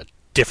have a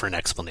different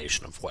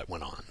explanation of what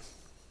went on.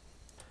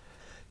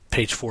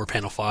 Page 4,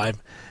 panel 5.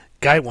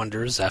 Guy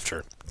wonders,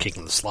 after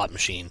kicking the slot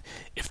machine,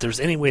 if there's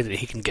any way that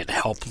he can get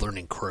help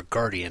learning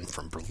Korrigardian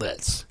from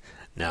Berlitz.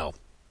 Now,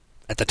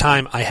 at the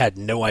time, I had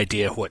no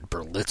idea what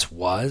Berlitz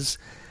was.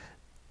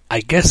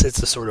 I guess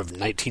it's a sort of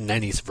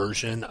 1990s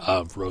version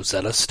of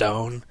Rosetta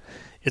Stone.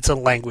 It's a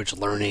language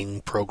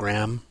learning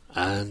program,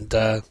 and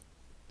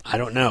I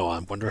don't know. I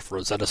wonder if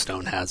Rosetta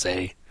Stone has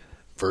a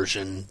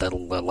version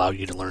that'll allow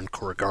you to learn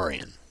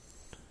Korrigarian.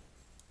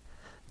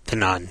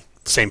 Then on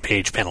same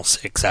page, panel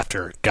 6,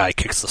 after Guy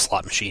kicks the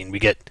slot machine, we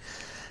get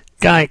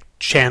Guy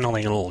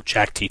channeling a little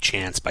Jack T.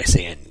 Chance by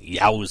saying,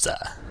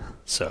 "Yowza."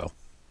 So,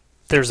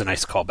 there's a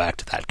nice callback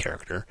to that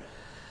character.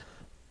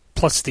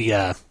 Plus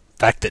the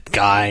fact that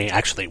Guy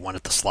actually won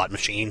at the slot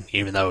machine,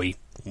 even though he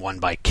won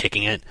by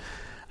kicking it,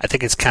 I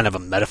think it's kind of a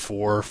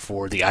metaphor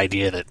for the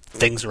idea that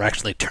things are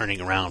actually turning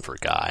around for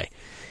Guy.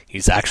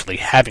 He's actually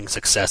having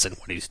success in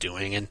what he's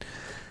doing, and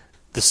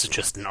this is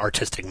just an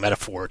artistic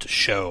metaphor to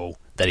show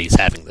that he's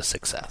having the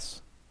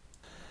success.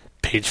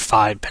 Page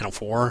 5, panel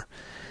 4,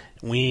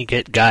 we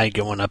get Guy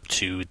going up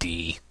to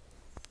the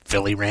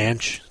Philly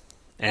Ranch,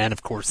 and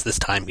of course this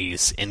time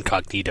he's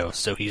incognito,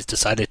 so he's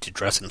decided to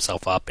dress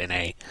himself up in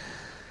a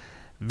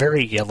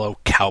very yellow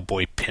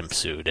cowboy pimp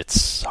suit.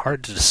 It's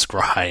hard to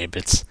describe.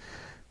 It's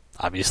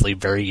obviously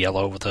very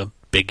yellow with a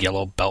big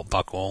yellow belt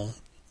buckle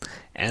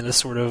and a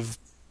sort of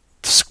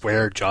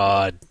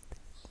square-jawed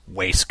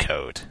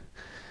waistcoat.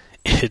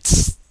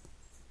 It's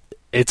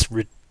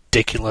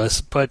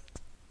ridiculous, but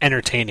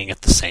entertaining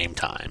at the same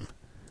time.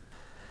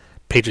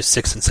 Pages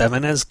 6 and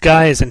 7, as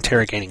Guy is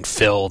interrogating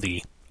Phil,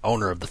 the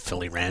owner of the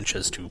Philly Ranch,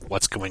 as to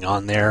what's going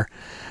on there,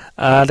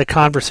 the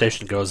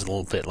conversation goes a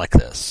little bit like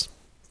this.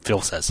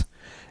 Phil says,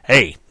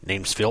 "Hey,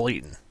 name's Phil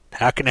Eaton.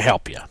 How can I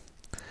help you?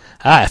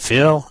 Hi,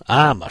 Phil.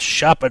 I'm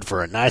shopping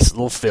for a nice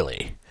little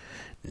filly.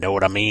 Know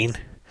what I mean?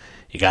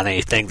 You got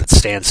anything that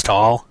stands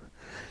tall?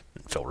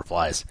 And Phil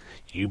replies,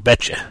 You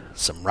betcha.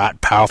 Some right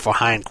powerful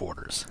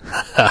hindquarters.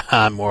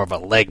 I'm more of a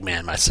leg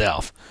man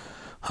myself.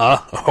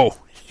 Huh? Oh,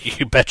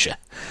 you betcha.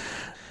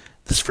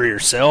 This for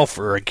yourself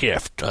or a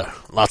gift?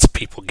 Lots of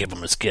people give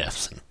them as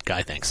gifts. And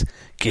Guy thinks,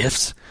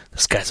 Gifts?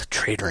 This guy's a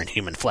trader in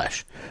human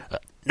flesh.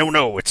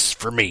 No, it's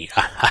for me.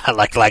 I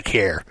like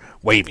hair.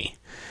 Wavy.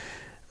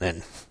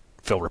 Then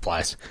Phil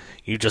replies,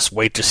 You just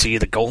wait to see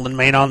the golden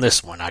mane on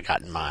this one I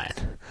got in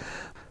mind.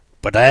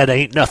 But that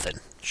ain't nothing.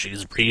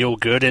 She's real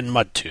good in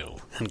mud, too.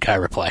 And Guy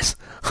replies,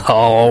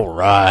 All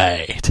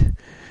right.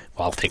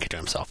 While thinking to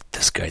himself,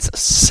 This guy's a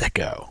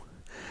sicko.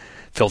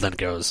 Phil then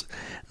goes,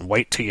 And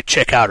wait till you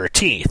check out her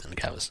teeth. And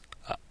Guy goes,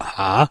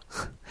 Huh?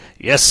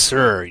 Yes,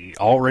 sir. You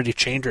already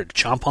chained her to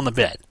chomp on the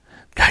bed.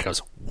 Guy goes,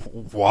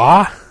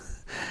 What?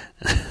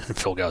 And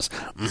Phil goes,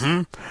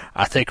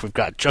 I think we've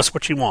got just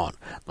what you want.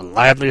 The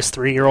liveliest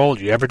 3-year-old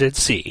you ever did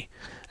see.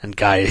 And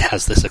Guy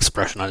has this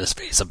expression on his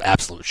face of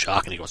absolute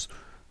shock, and he goes,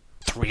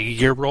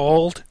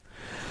 3-year-old?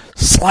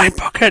 Slime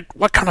bucket?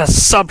 What kind of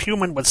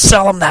subhuman would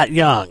sell him that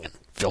young? And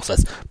Phil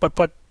says, But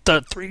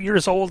the 3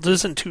 years old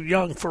isn't too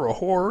young for a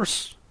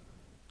horse.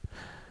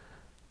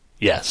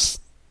 Yes.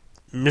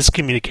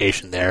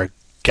 Miscommunication there.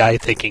 Guy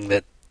thinking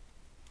that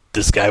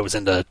this guy was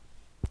into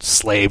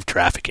slave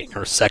trafficking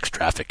or sex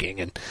trafficking,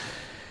 and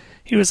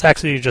he was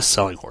actually just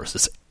selling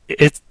horses.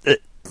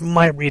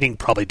 My reading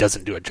probably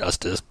doesn't do it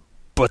justice,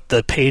 but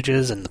the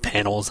pages and the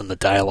panels and the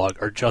dialogue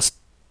are just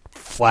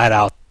flat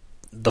out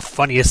the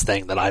funniest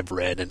thing that I've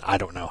read in I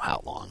don't know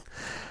how long.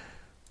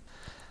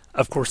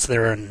 Of course,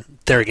 there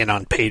again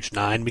on page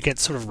 9, we get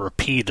sort of a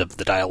repeat of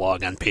the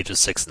dialogue on pages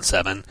 6 and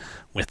 7,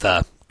 with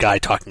a Guy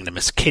talking to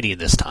Miss Kitty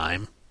this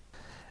time.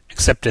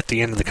 Except at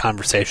the end of the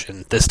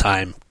conversation, this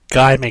time,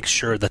 Guy makes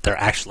sure that they're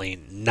actually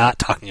not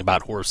talking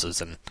about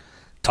horses and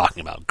talking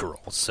about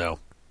girls, so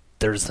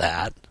there's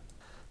that.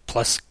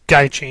 Plus,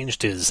 Guy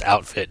changed his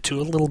outfit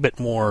to a little bit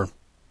more,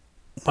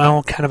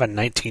 well, kind of a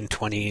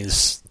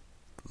 1920s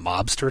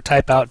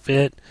mobster-type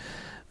outfit.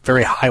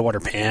 Very high-water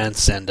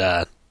pants and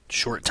a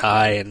short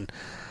tie, and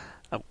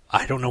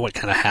I don't know what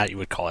kind of hat you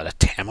would call it, a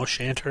tam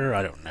o'shanter?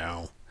 I don't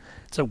know.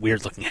 It's a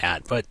weird-looking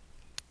hat, but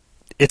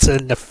it's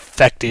an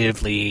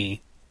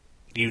effectively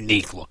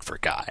unique look for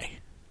Guy.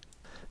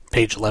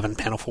 Page 11,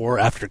 panel 4,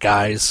 after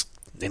Guy's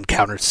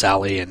encountered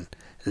Sally and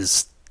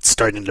is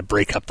starting to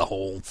break up the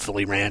whole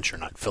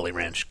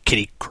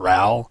Kitty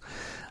Corral,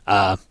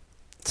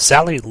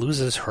 Sally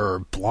loses her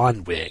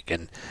blonde wig,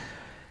 and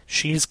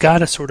she's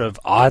got a sort of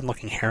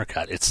odd-looking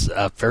haircut. It's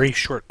a very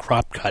short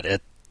crop cut.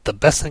 The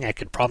best thing I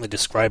could probably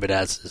describe it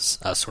as is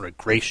a sort of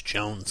Grace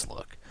Jones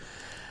look.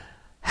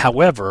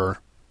 However,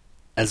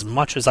 as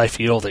much as I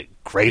feel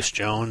that Grace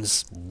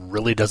Jones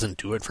really doesn't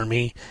do it for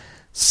me,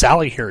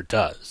 Sally here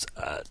does.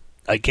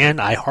 Again,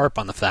 I harp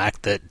on the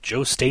fact that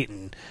Joe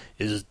Staton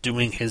is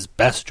doing his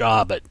best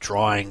job at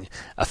drawing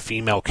a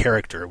female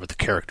character with the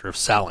character of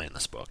Sally in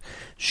this book.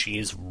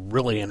 She's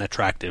really an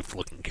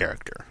attractive-looking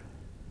character.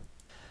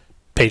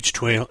 Page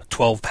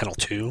 12, panel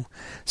 2.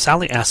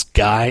 Sally asks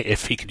Guy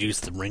if he could use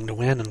the ring to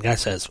win, and Guy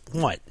says,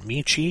 What,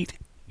 me cheat?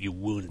 You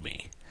wound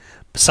me.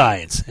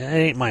 Besides, it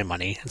ain't my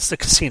money. It's the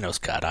casino's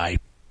cut. I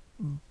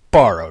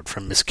borrowed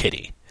from Miss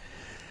Kitty.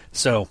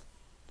 So,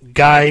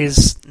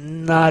 Guy's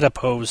not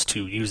opposed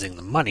to using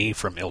the money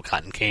from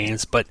ill-gotten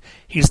gains, but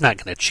he's not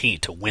going to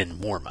cheat to win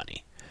more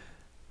money.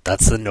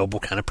 That's the noble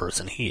kind of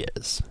person he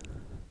is.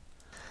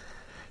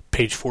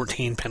 Page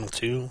 14, panel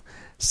 2.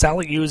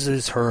 Sally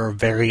uses her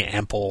very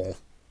ample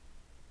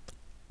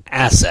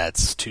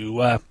assets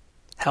to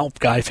help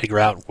Guy figure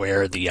out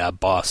where the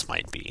boss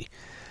might be.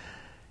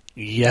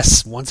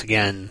 Yes, once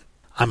again,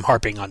 I'm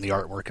harping on the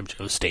artwork of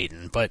Joe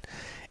Staton, but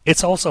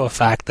it's also a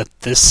fact that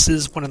this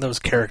is one of those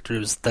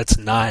characters that's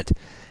not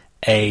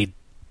a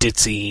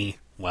ditzy,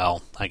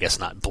 well, I guess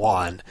not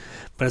blonde,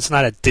 but it's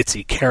not a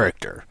ditzy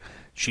character.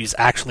 She's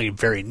actually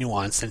very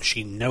nuanced, and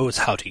she knows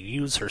how to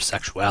use her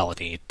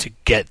sexuality to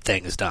get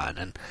things done.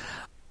 And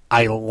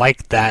I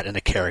like that in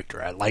a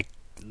character. I like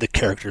the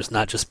characters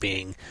not just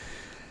being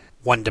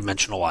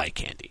one-dimensional eye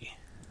candy.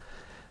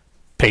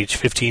 Page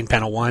 15,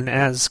 panel 1.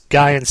 As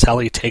Guy and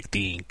Sally take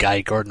the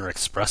Guy Gardner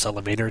Express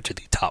elevator to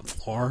the top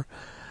floor,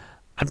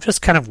 I'm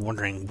just kind of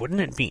wondering, wouldn't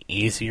it be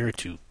easier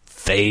to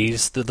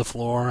phase through the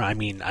floor? I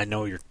mean, I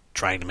know you're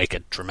trying to make a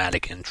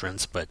dramatic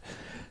entrance, but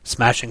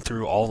smashing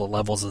through all the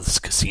levels of this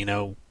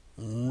casino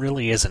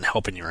really isn't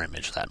helping your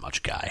image that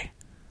much, Guy.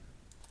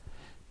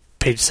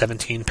 Page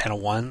 17, panel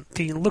 1.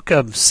 The look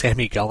of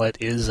Sammy Gullett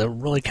is a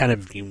really kind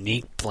of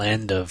unique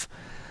blend of,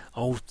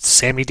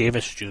 Sammy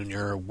Davis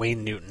Jr.,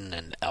 Wayne Newton,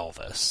 and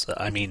Elvis.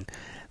 I mean,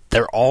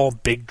 they're all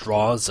big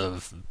draws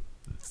of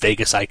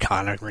Vegas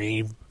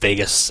iconography,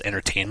 Vegas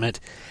entertainment,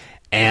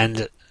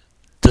 and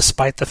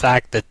despite the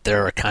fact that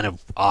they're a kind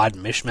of odd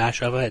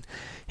mishmash of it,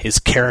 his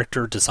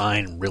character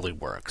design really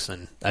works.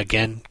 And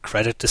again,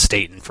 credit to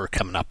Staton for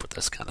coming up with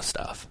this kind of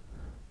stuff.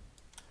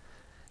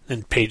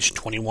 In page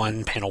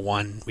 21, panel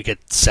 1, we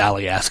get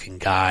Sally asking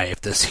Guy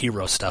if this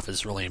hero stuff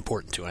is really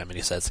important to him, and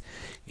he says,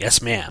 "Yes,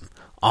 ma'am.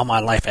 All my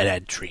life I'd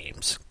had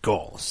dreams,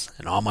 goals,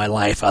 and all my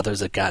life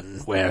others had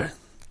gotten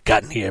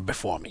here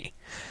before me.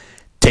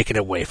 Taken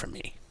away from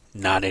me.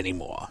 Not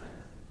anymore."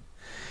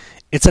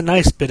 It's a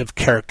nice bit of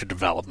character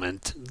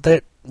development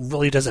that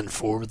really doesn't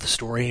forward the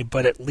story,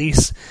 but at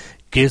least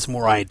gives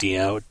more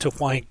idea to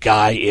why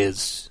Guy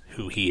is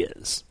who he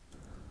is.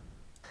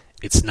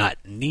 It's not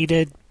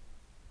needed,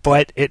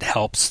 but it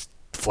helps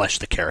flesh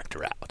the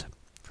character out.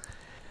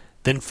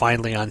 Then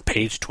finally on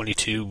page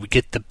 22, we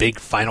get the big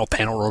final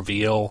panel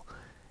reveal,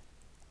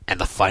 and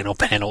the final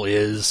panel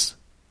is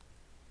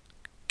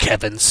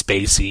Kevin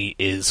Spacey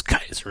is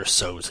Kaiser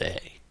Soze.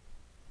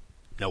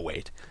 No,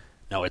 wait.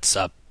 No, it's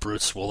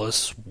Bruce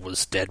Willis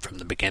was dead from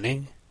the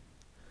beginning.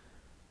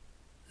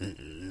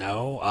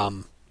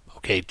 No,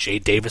 okay, Jay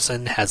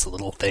Davison has a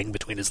little thing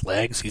between his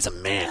legs. He's a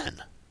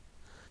man.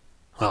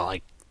 Well,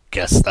 I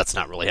guess that's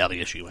not really how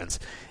the issue ends.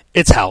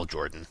 It's Hal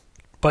Jordan,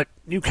 but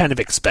you kind of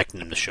expecting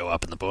him to show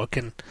up in the book,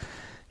 and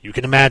you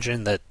can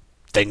imagine that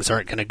things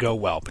aren't going to go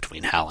well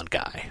between Hal and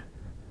Guy.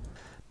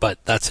 But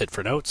that's it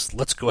for notes.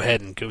 Let's go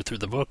ahead and go through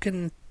the book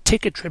and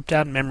take a trip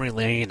down memory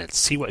lane and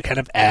see what kind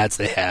of ads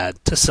they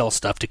had to sell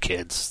stuff to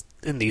kids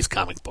in these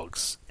comic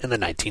books in the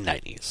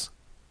 1990s.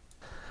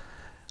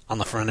 On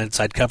the front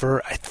inside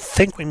cover, I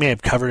think we may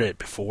have covered it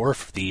before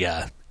for the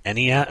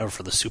NES or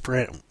for the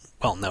Super.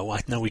 Well, no, I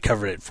know we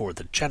covered it for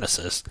the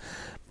Genesis,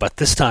 but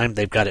this time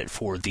they've got it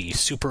for the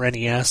Super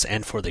NES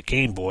and for the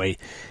Game Boy.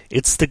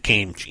 It's the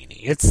Game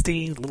Genie. It's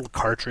the little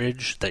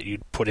cartridge that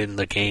you'd put in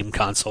the game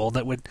console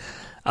that would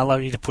allow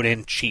you to put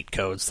in cheat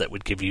codes that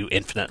would give you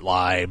infinite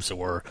lives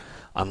or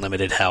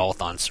unlimited health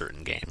on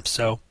certain games.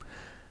 So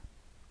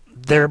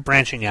they're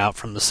branching out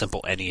from the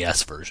simple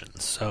NES version.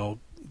 So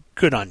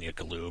good on you,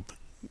 Galoob.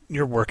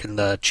 You're working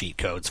the cheat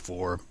codes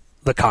for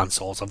the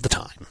consoles of the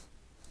time.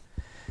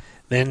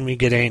 Then we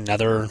get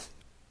another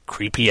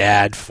creepy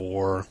ad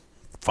for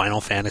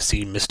Final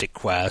Fantasy Mystic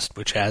Quest,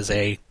 which has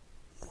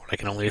what I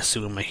can only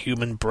assume, a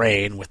human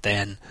brain with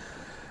then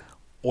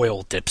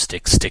oil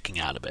dipstick sticking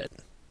out of it.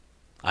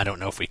 I don't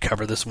know if we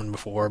covered this one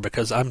before,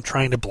 because I'm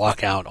trying to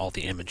block out all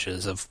the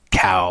images of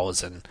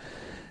cows and,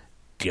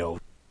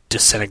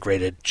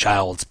 disintegrated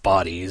child's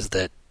bodies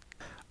that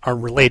are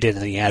related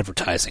in the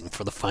advertising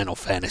for the Final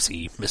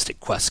Fantasy Mystic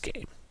Quest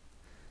game.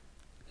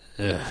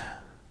 Ugh.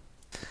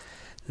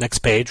 Next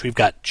page, we've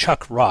got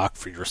Chuck Rock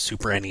for your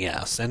Super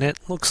NES, and it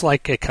looks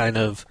like a kind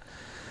of,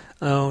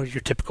 your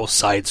typical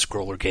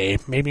side-scroller game,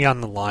 maybe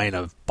on the line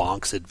of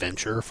Bonk's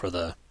Adventure for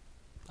the,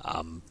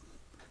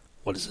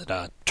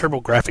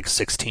 TurboGrafx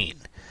 16.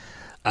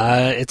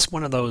 It's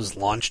one of those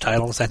launch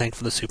titles, I think,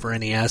 for the Super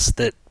NES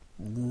that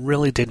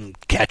really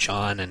didn't catch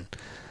on and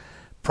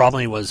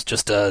probably was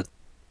just a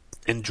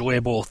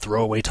enjoyable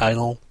throwaway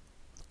title.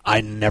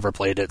 I never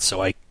played it,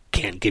 so I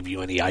can't give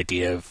you any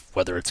idea of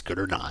whether it's good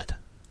or not.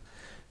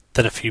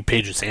 Then a few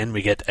pages in,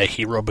 we get a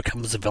hero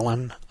becomes a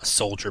villain, a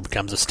soldier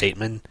becomes a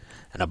statesman,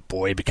 and a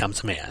boy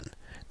becomes a man.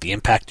 The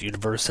Impact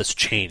universe has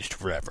changed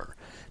forever.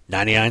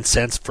 99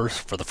 cents for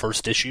the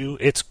first issue.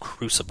 It's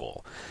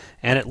Crucible.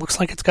 And it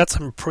looks like it's got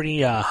some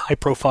pretty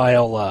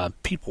high-profile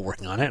people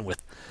working on it,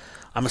 with,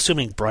 I'm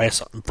assuming,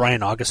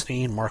 Brian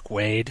Augustine, Mark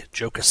Waid,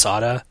 Joe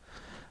Quesada,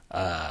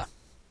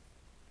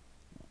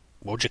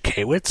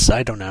 Wojciechowicz,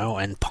 I don't know,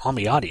 and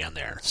Palmiotti on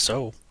there.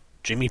 So,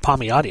 Jimmy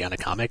Palmiotti on a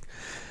comic.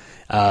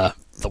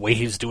 The way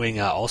he's doing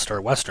All-Star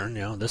Western,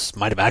 this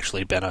might have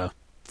actually been a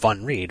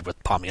fun read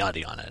with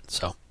Palmiotti on it.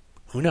 So,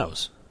 who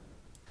knows?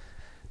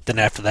 Then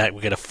after that,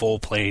 we get a full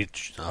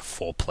page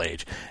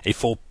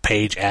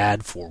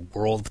ad for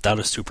World Without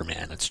a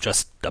Superman. It's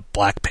just a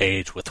black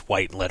page with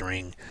white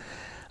lettering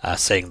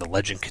saying the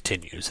legend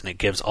continues, and it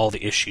gives all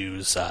the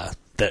issues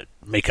that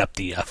make up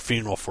the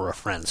Funeral for a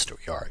Friend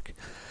story arc.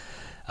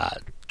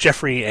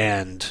 Jeffrey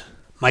and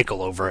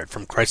Michael over at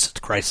From Crisis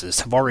to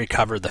Crisis have already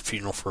covered the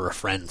Funeral for a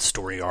Friend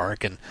story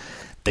arc, and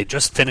they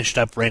just finished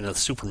up Reign of the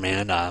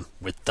Superman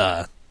with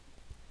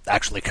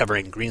actually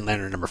covering Green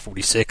Lantern number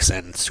 46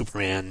 and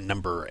Superman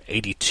number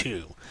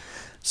 82.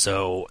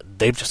 So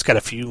they've just got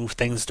a few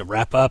things to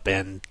wrap up,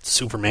 and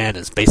Superman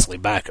is basically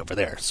back over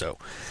there. So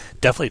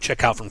definitely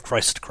check out From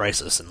Crisis to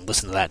Crisis and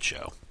listen to that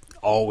show.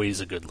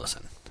 Always a good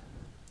listen.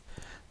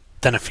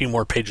 Then a few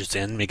more pages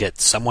in, we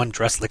get someone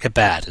dressed like a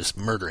bat is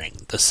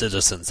murdering the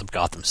citizens of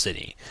Gotham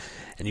City.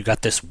 And you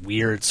got this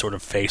weird sort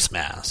of face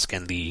mask,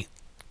 and the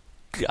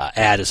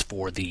ad is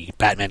for the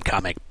Batman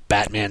comic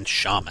Batman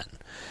Shaman.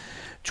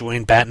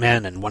 Join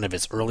Batman in one of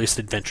his earliest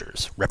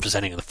adventures,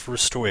 representing the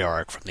first story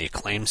arc from the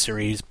acclaimed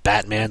series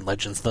Batman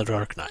Legends of the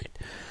Dark Knight.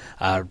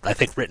 I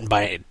think written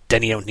by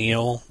Denny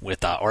O'Neil,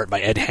 with art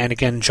by Ed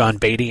Hannigan, John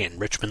Beatty, and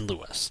Richmond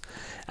Lewis.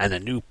 And a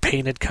new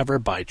painted cover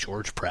by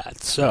George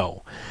Pratt.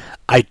 So,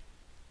 I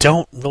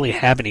don't really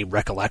have any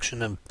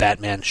recollection of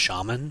Batman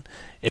Shaman.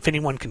 If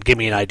anyone can give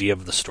me an idea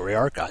of the story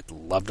arc, I'd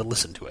love to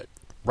listen to it.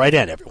 Write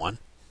in, everyone.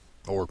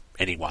 Or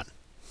anyone.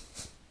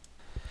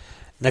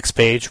 Next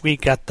page, we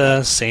got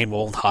the same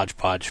old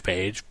hodgepodge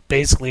page,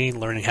 basically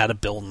learning how to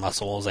build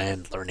muscles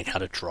and learning how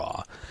to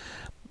draw.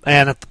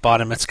 And at the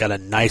bottom, it's got a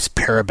nice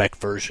parabec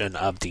version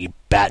of the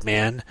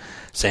Batman,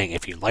 saying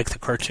if you like the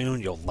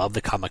cartoon, you'll love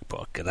the comic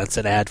book. And that's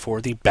an ad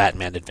for the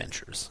Batman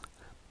Adventures.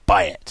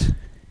 Buy it.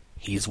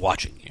 He's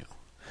watching you.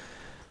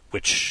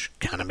 Which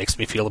kind of makes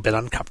me feel a bit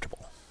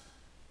uncomfortable.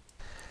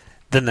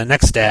 Then the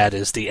next ad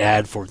is the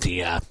ad for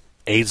the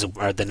AIDS,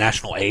 or the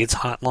National AIDS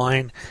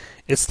Hotline.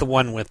 It's the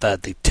one with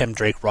the Tim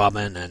Drake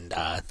Robin and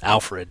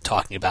Alfred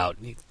talking about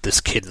this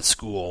kid in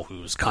school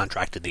who's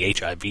contracted the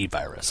HIV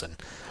virus, and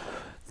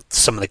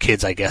some of the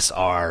kids, I guess,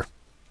 are,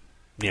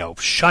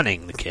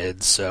 shunning the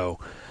kids, so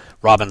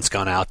Robin's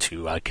gone out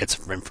to get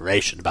some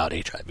information about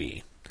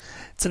HIV.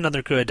 It's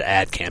another good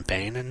ad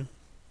campaign, and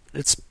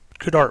it's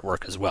good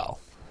artwork as well.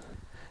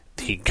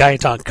 The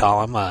Gaetan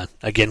column,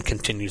 again,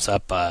 continues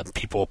up,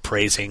 people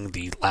praising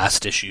the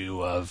last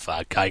issue of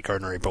Guy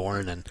Gardner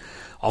Reborn, and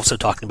also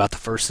talking about the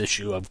first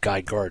issue of Guy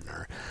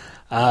Gardner.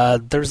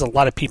 There's a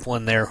lot of people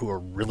in there who are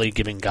really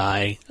giving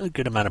Guy a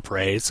good amount of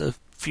praise, a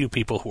few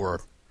people who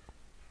are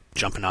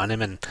jumping on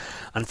him, and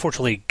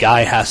unfortunately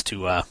Guy has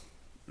to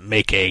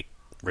make a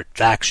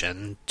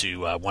retraction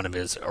to one of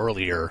his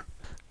earlier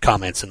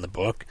comments in the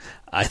book.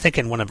 I think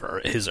in one of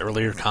his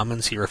earlier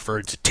comments he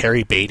referred to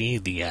Terry Beatty,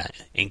 the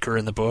inker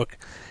in the book,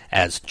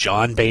 as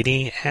John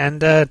Beatty,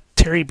 and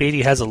Terry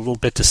Beatty has a little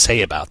bit to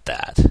say about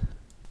that.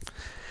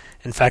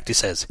 In fact, he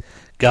says,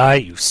 "Guy,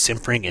 you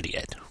simpering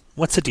idiot.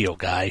 What's the deal,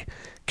 Guy?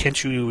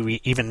 Can't you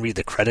even read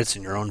the credits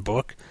in your own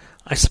book?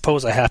 I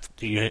suppose I have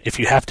to, if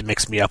you have to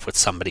mix me up with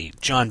somebody,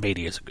 John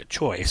Beatty is a good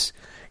choice.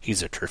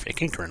 He's a terrific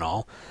inker and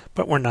all,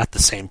 but we're not the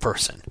same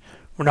person.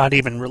 We're not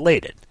even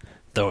related,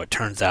 though it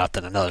turns out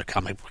that another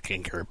comic book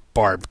inker,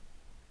 Barb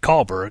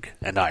Kahlberg,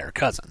 and I are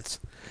cousins.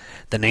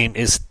 The name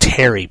is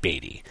Terry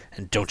Beatty,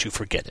 and don't you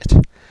forget it.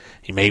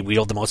 He may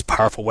wield the most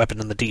powerful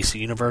weapon in the DC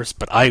universe,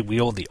 but I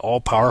wield the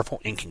all-powerful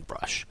inking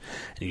brush,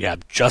 and you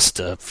have just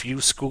a few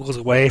schools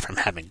away from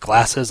having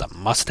glasses, a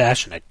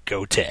mustache, and a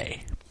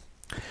goatee.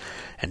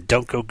 And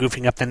don't go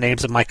goofing up the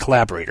names of my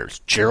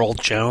collaborators,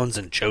 Gerald Jones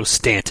and Joe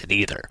Stanton,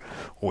 either,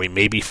 or we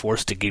may be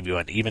forced to give you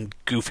an even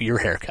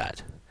goofier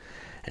haircut.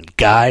 And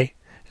Guy,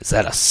 is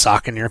that a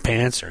sock in your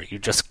pants, or are you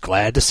just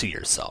glad to see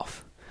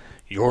yourself?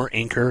 Your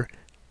inker,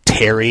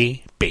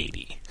 Terry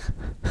Beatty."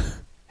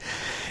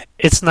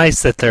 It's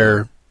nice that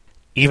they're,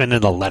 even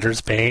in the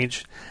letters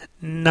page,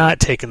 not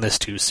taking this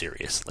too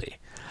seriously.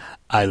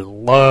 I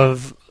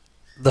love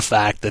the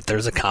fact that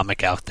there's a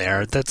comic out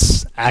there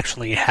that's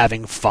actually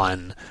having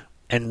fun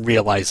and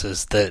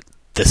realizes that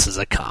this is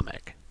a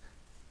comic.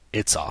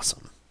 It's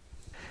awesome.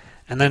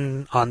 And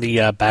then on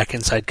the back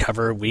inside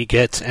cover, we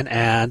get an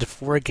ad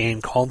for a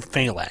game called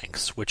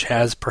Phalanx, which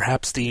has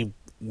perhaps the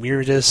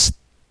weirdest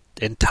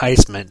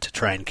enticement to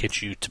try and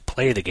get you to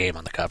play the game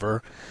on the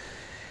cover.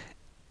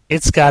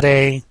 It's got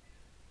a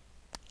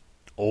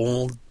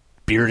old,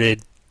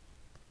 bearded,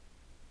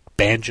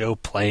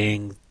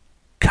 banjo-playing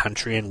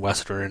country and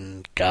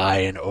western guy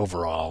in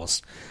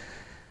overalls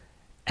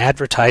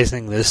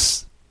advertising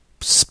this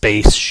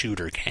space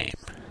shooter game.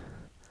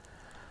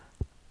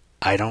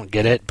 I don't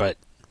get it, but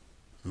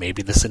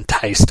maybe this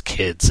enticed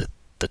kids at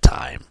the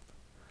time.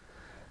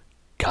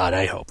 God,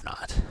 I hope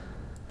not.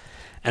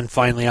 And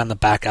finally, on the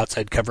back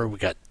outside cover, we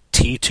got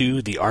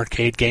T2, the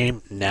arcade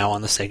game, now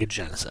on the Sega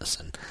Genesis.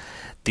 And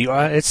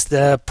it's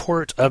the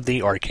port of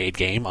the arcade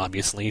game,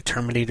 obviously,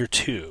 Terminator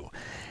 2.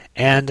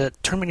 And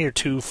Terminator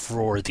 2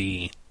 for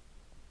the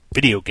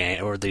video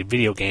game, or the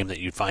video game that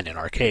you'd find in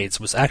arcades,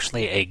 was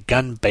actually a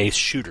gun-based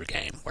shooter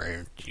game,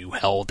 where you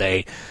held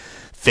a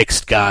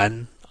fixed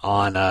gun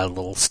on a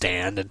little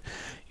stand, and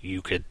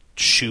you could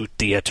shoot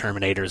the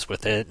Terminators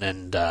with it,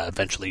 and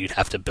eventually you'd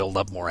have to build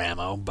up more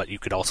ammo, but you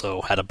could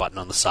also had a button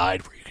on the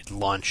side where you could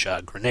launch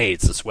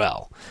grenades as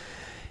well.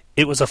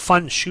 It was a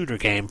fun shooter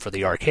game for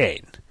the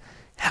arcade.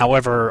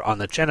 However, on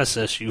the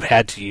Genesis, you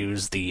had to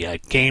use the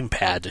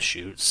gamepad to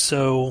shoot,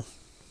 so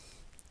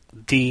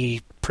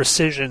the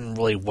precision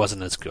really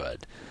wasn't as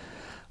good.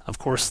 Of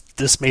course,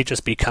 this may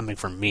just be coming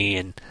from me,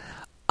 and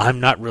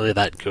I'm not really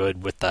that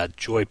good with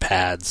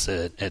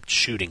joypads at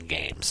shooting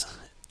games.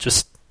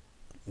 Just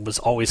was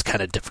always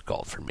kind of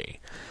difficult for me.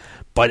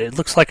 But it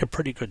looks like a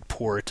pretty good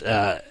port.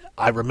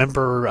 I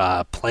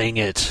remember playing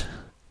it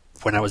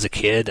when I was a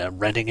kid,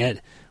 renting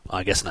it. Well,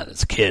 I guess not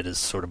as a kid, as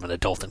sort of an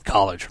adult in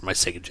college for my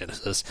Sega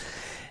Genesis.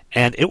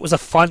 And it was a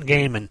fun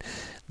game, and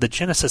the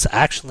Genesis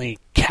actually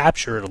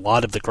captured a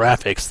lot of the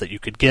graphics that you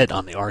could get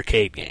on the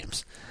arcade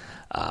games.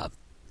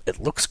 It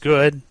looks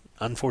good.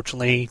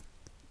 Unfortunately,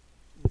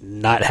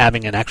 not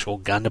having an actual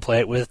gun to play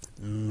it with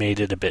made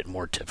it a bit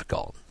more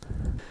difficult.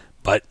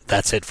 But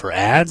that's it for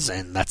ads,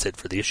 and that's it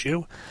for the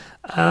issue.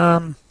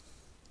 I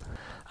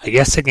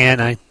guess,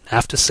 again, I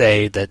have to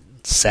say that,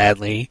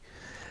 sadly,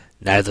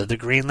 neither the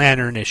Green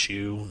Lantern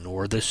issue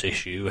nor this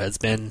issue has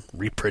been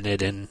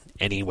reprinted in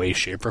any way,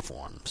 shape, or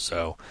form.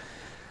 So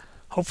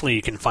hopefully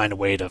you can find a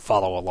way to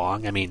follow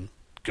along. I mean,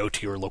 go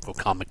to your local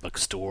comic book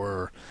store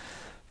or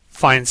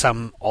find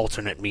some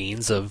alternate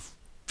means of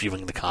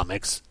viewing the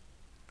comics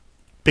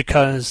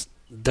because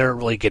they're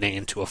really getting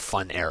into a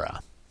fun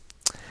era.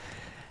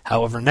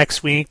 However,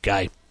 next week,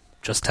 I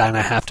just kind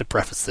of have to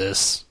preface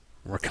this.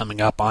 We're coming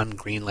up on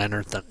Green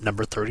Lantern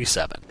number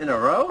 37. In a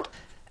row?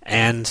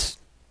 And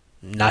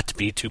not to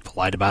be too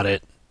polite about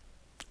it,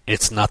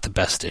 it's not the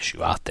best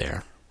issue out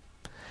there.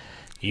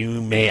 You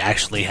may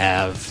actually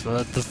have,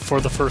 for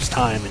the first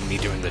time in me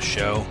doing this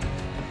show,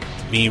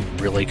 me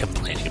really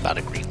complaining about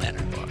a Green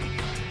Lantern book.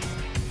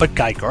 But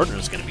Guy Gardner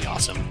is going to be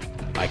awesome.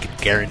 I can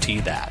guarantee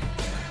that.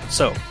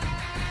 So,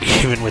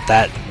 even with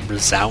that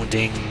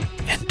resounding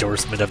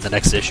endorsement of the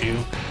next issue,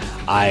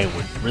 I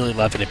would really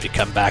love it if you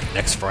come back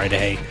next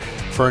Friday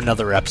for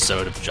another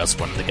episode of Just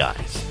One of the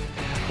Guys.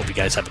 Hope you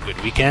guys have a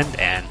good weekend,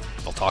 and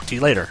I'll talk to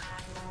you later.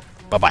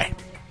 Bye-bye.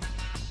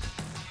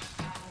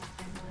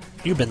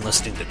 You've been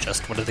listening to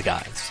Just One of the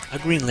Guys, a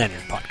Green Lantern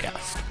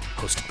podcast,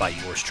 hosted by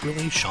yours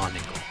truly, Sean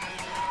Engel.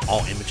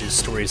 All images,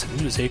 stories, and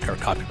music are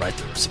copyright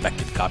their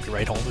respective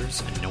copyright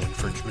holders, and no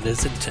infringement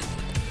is intended.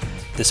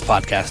 This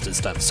podcast is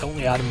done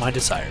solely out of my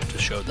desire to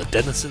show the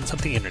denizens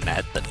of the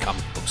internet that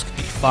comic books can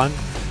be fun,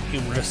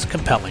 humorous,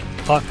 compelling,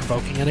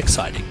 thought-provoking, and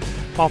exciting,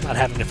 while not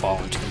having to fall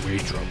into the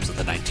weird tropes of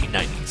the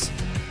 1990s.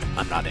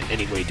 I'm not in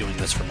any way doing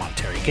this for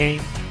monetary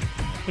gain,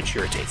 which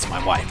irritates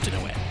my wife to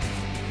no end.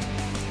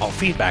 All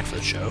feedback for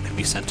the show can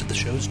be sent to the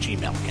show's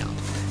Gmail account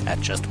at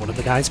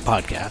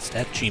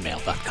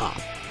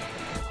justoneoftheguyspodcast@gmail.com.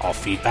 All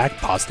feedback,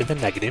 positive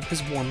and negative,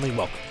 is warmly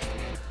welcome.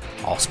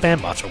 All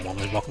spam bots are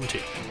warmly welcome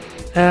too,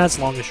 as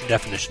long as your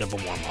definition of a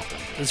warm welcome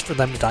is for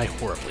them to die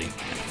horribly in a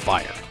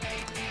fire.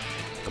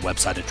 The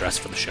website address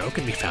for the show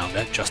can be found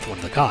at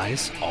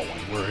justoneoftheguys, all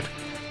one word,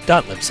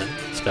 .libsyn,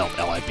 spelled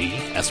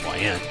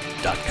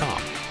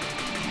LIBSYN.com.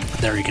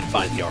 There you can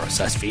find the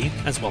RSS feed,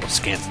 as well as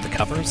scans of the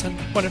covers and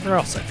whatever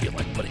else I feel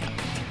like putting up.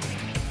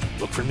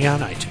 Look for me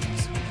on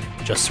iTunes.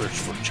 Just search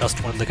for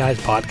Just One of the Guys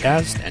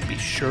podcast and be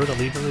sure to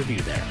leave a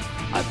review there.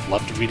 I'd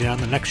love to read it on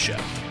the next show.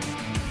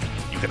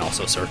 You can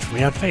also search for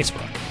me on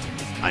Facebook.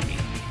 I mean,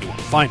 you won't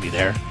find me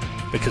there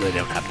because I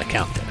don't have an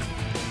account there.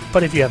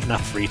 But if you have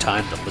enough free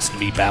time to listen to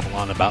me babble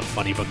on about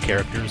funny book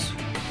characters,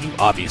 you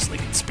obviously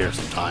can spare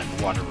some time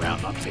to wander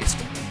around on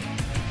Facebook.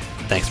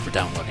 Thanks for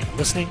downloading and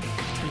listening,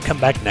 and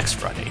come back next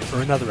Friday for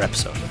another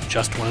episode of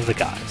Just One of the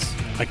Guys,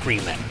 a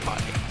Green Lantern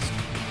podcast.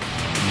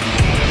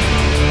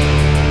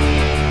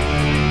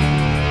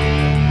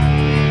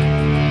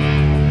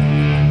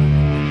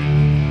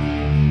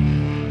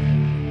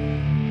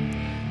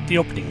 The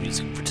opening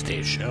music for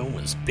today's show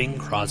was Bing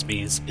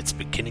Crosby's It's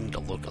Beginning to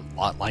Look a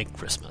Lot Like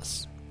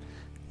Christmas.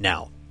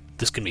 Now,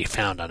 this can be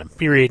found on a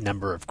myriad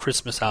number of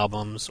Christmas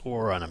albums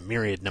or on a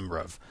myriad number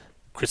of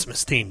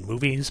Christmas-themed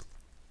movies.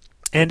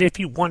 And if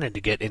you wanted to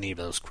get any of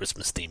those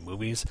Christmas-themed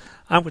movies,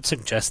 I would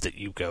suggest that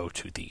you go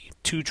to the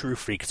Two True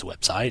Freaks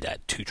website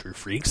at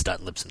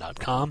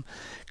twotruefreaks.libsyn.com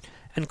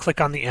and click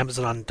on the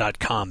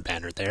Amazon.com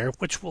banner there,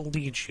 which will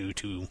lead you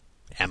to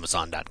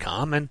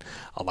Amazon.com and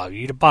allow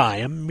you to buy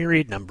a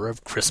myriad number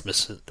of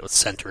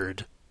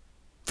Christmas-centered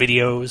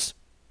videos,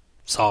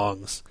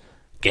 songs,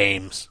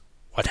 games,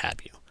 what have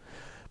you.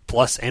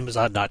 Plus,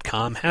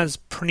 Amazon.com has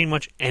pretty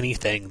much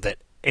anything that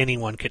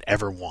anyone could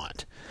ever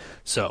want.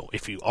 So,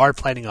 if you are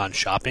planning on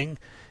shopping,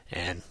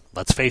 and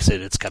let's face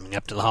it, it's coming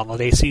up to the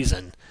holiday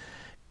season,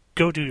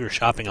 go do your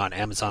shopping on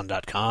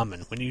Amazon.com,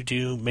 and when you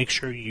do, make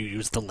sure you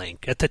use the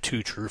link at the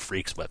Two True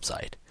Freaks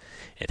website.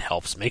 It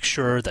helps make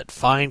sure that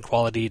fine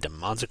quality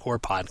Demonzicore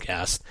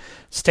podcasts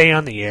stay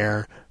on the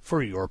air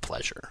for your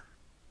pleasure.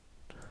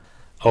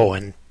 Oh,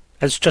 and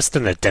as just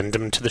an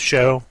addendum to the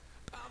show,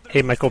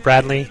 hey Michael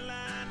Bradley,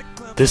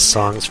 this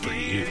song's for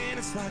you.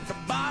 It's like the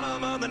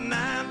bottom of the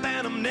ninth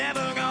and I'm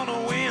never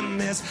gonna win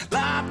this.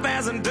 Life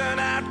hasn't turned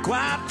out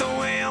quite the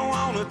way I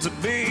want it to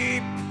be.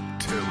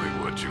 Tell me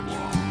what you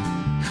want.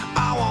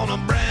 I want a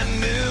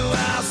brand new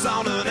house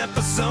on an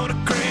episode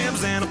of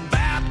Cribs and a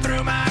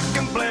bathroom I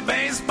can play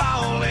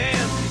baseball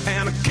in,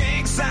 and a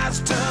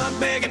king-size tub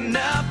big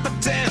enough for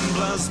 10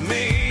 plus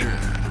me.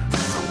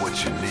 For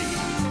what you need.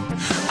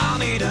 I'll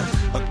need a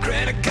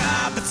credit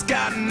card that's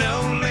got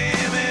no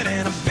limit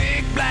and a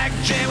big black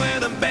jet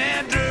with a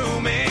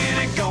bedroom in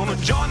it. Gonna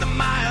join the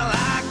Mile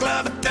High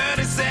Club at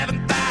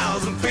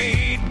 37,000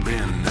 feet.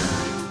 Been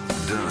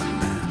done.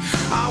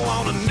 I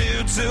want a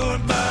new tour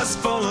bus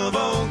full of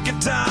old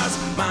guitars,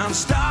 Mount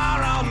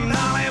Star on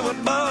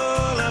Hollywood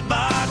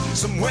Boulevard.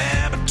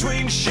 Somewhere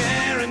between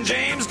Cher and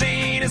James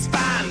Dean is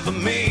fine for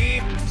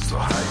me. So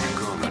how you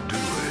gonna do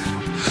it?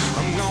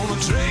 I'm gonna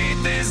trade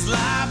this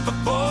life for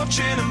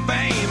fortune and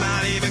fame.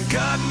 I'd even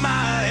cut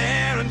my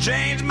hair and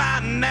change my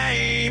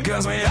name.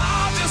 Cause we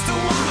all just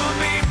wanna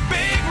be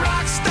big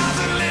rock stars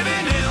and live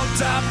in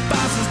hilltop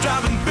bosses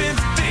driving 15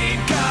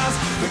 cars.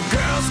 The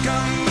girls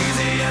come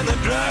easy and the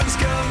drugs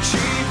come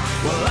cheap.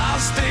 Well,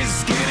 I'll stay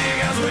skinny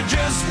cause we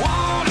just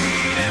won't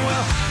eat, and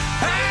we'll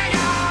hang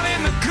out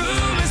in the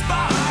coolest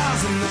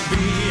bars in the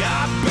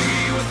VIP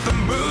with the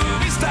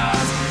movie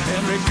stars.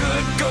 Every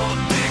good gold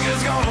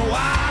digger's gonna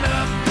wind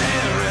up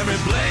there. Every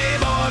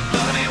playboy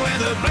bunny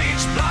with a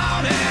bleached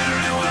blonde hair.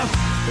 And well,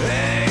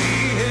 hey,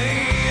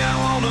 I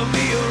wanna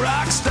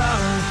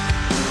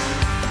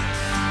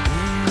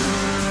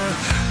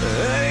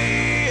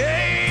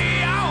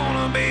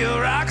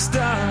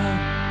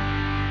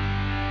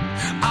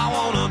I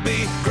wanna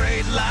be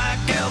great like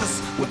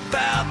Elvis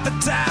without the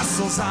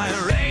tassels.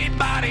 Hire 8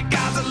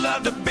 bodyguards that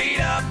love to beat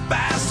up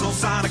assholes.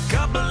 Sign a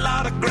couple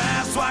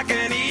autographs so I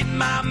can eat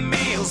my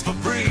meals for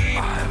free.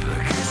 I have a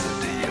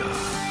quesadilla.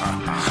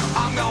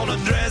 I'm gonna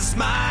dress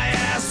my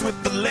ass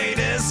with the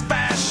latest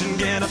fashion.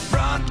 Get a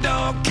front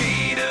door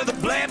key to the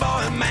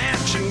Playboy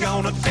Mansion.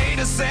 Gonna date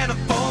a Santa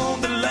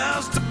phone that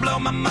loves to blow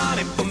my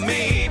money for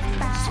me.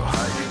 So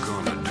how you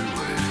gonna do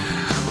it?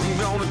 I'm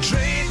gonna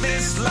trade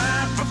this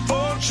life for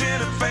fortune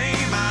and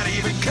fame. I'd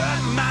even cut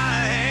my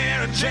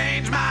hair and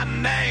change my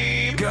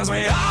name. Cause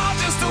we all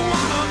just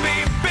wanna be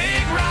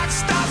big rock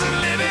stars and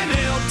live in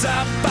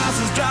hilltop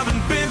bosses,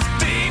 driving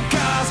 15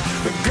 cars.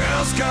 The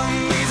girls come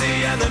easy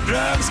and the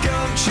drugs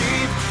come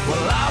cheap.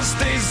 Well, I'll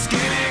stay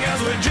skinny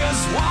cause we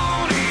just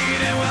won't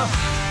eat. And we'll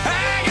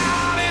hang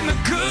out in the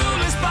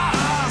coolest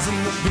bars and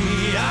the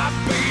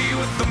VIP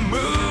with the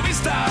movie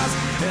stars.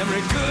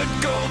 Every good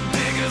gold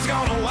digger's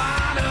gonna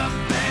wind up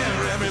there.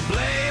 Every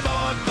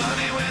playboy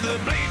bunny with a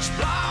bleached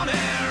blonde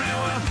hair. And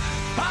we'll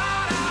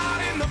hide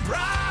out in the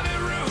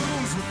private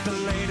rooms with the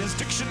latest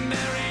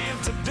dictionary of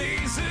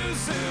today's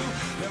zoo.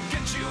 They'll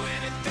get you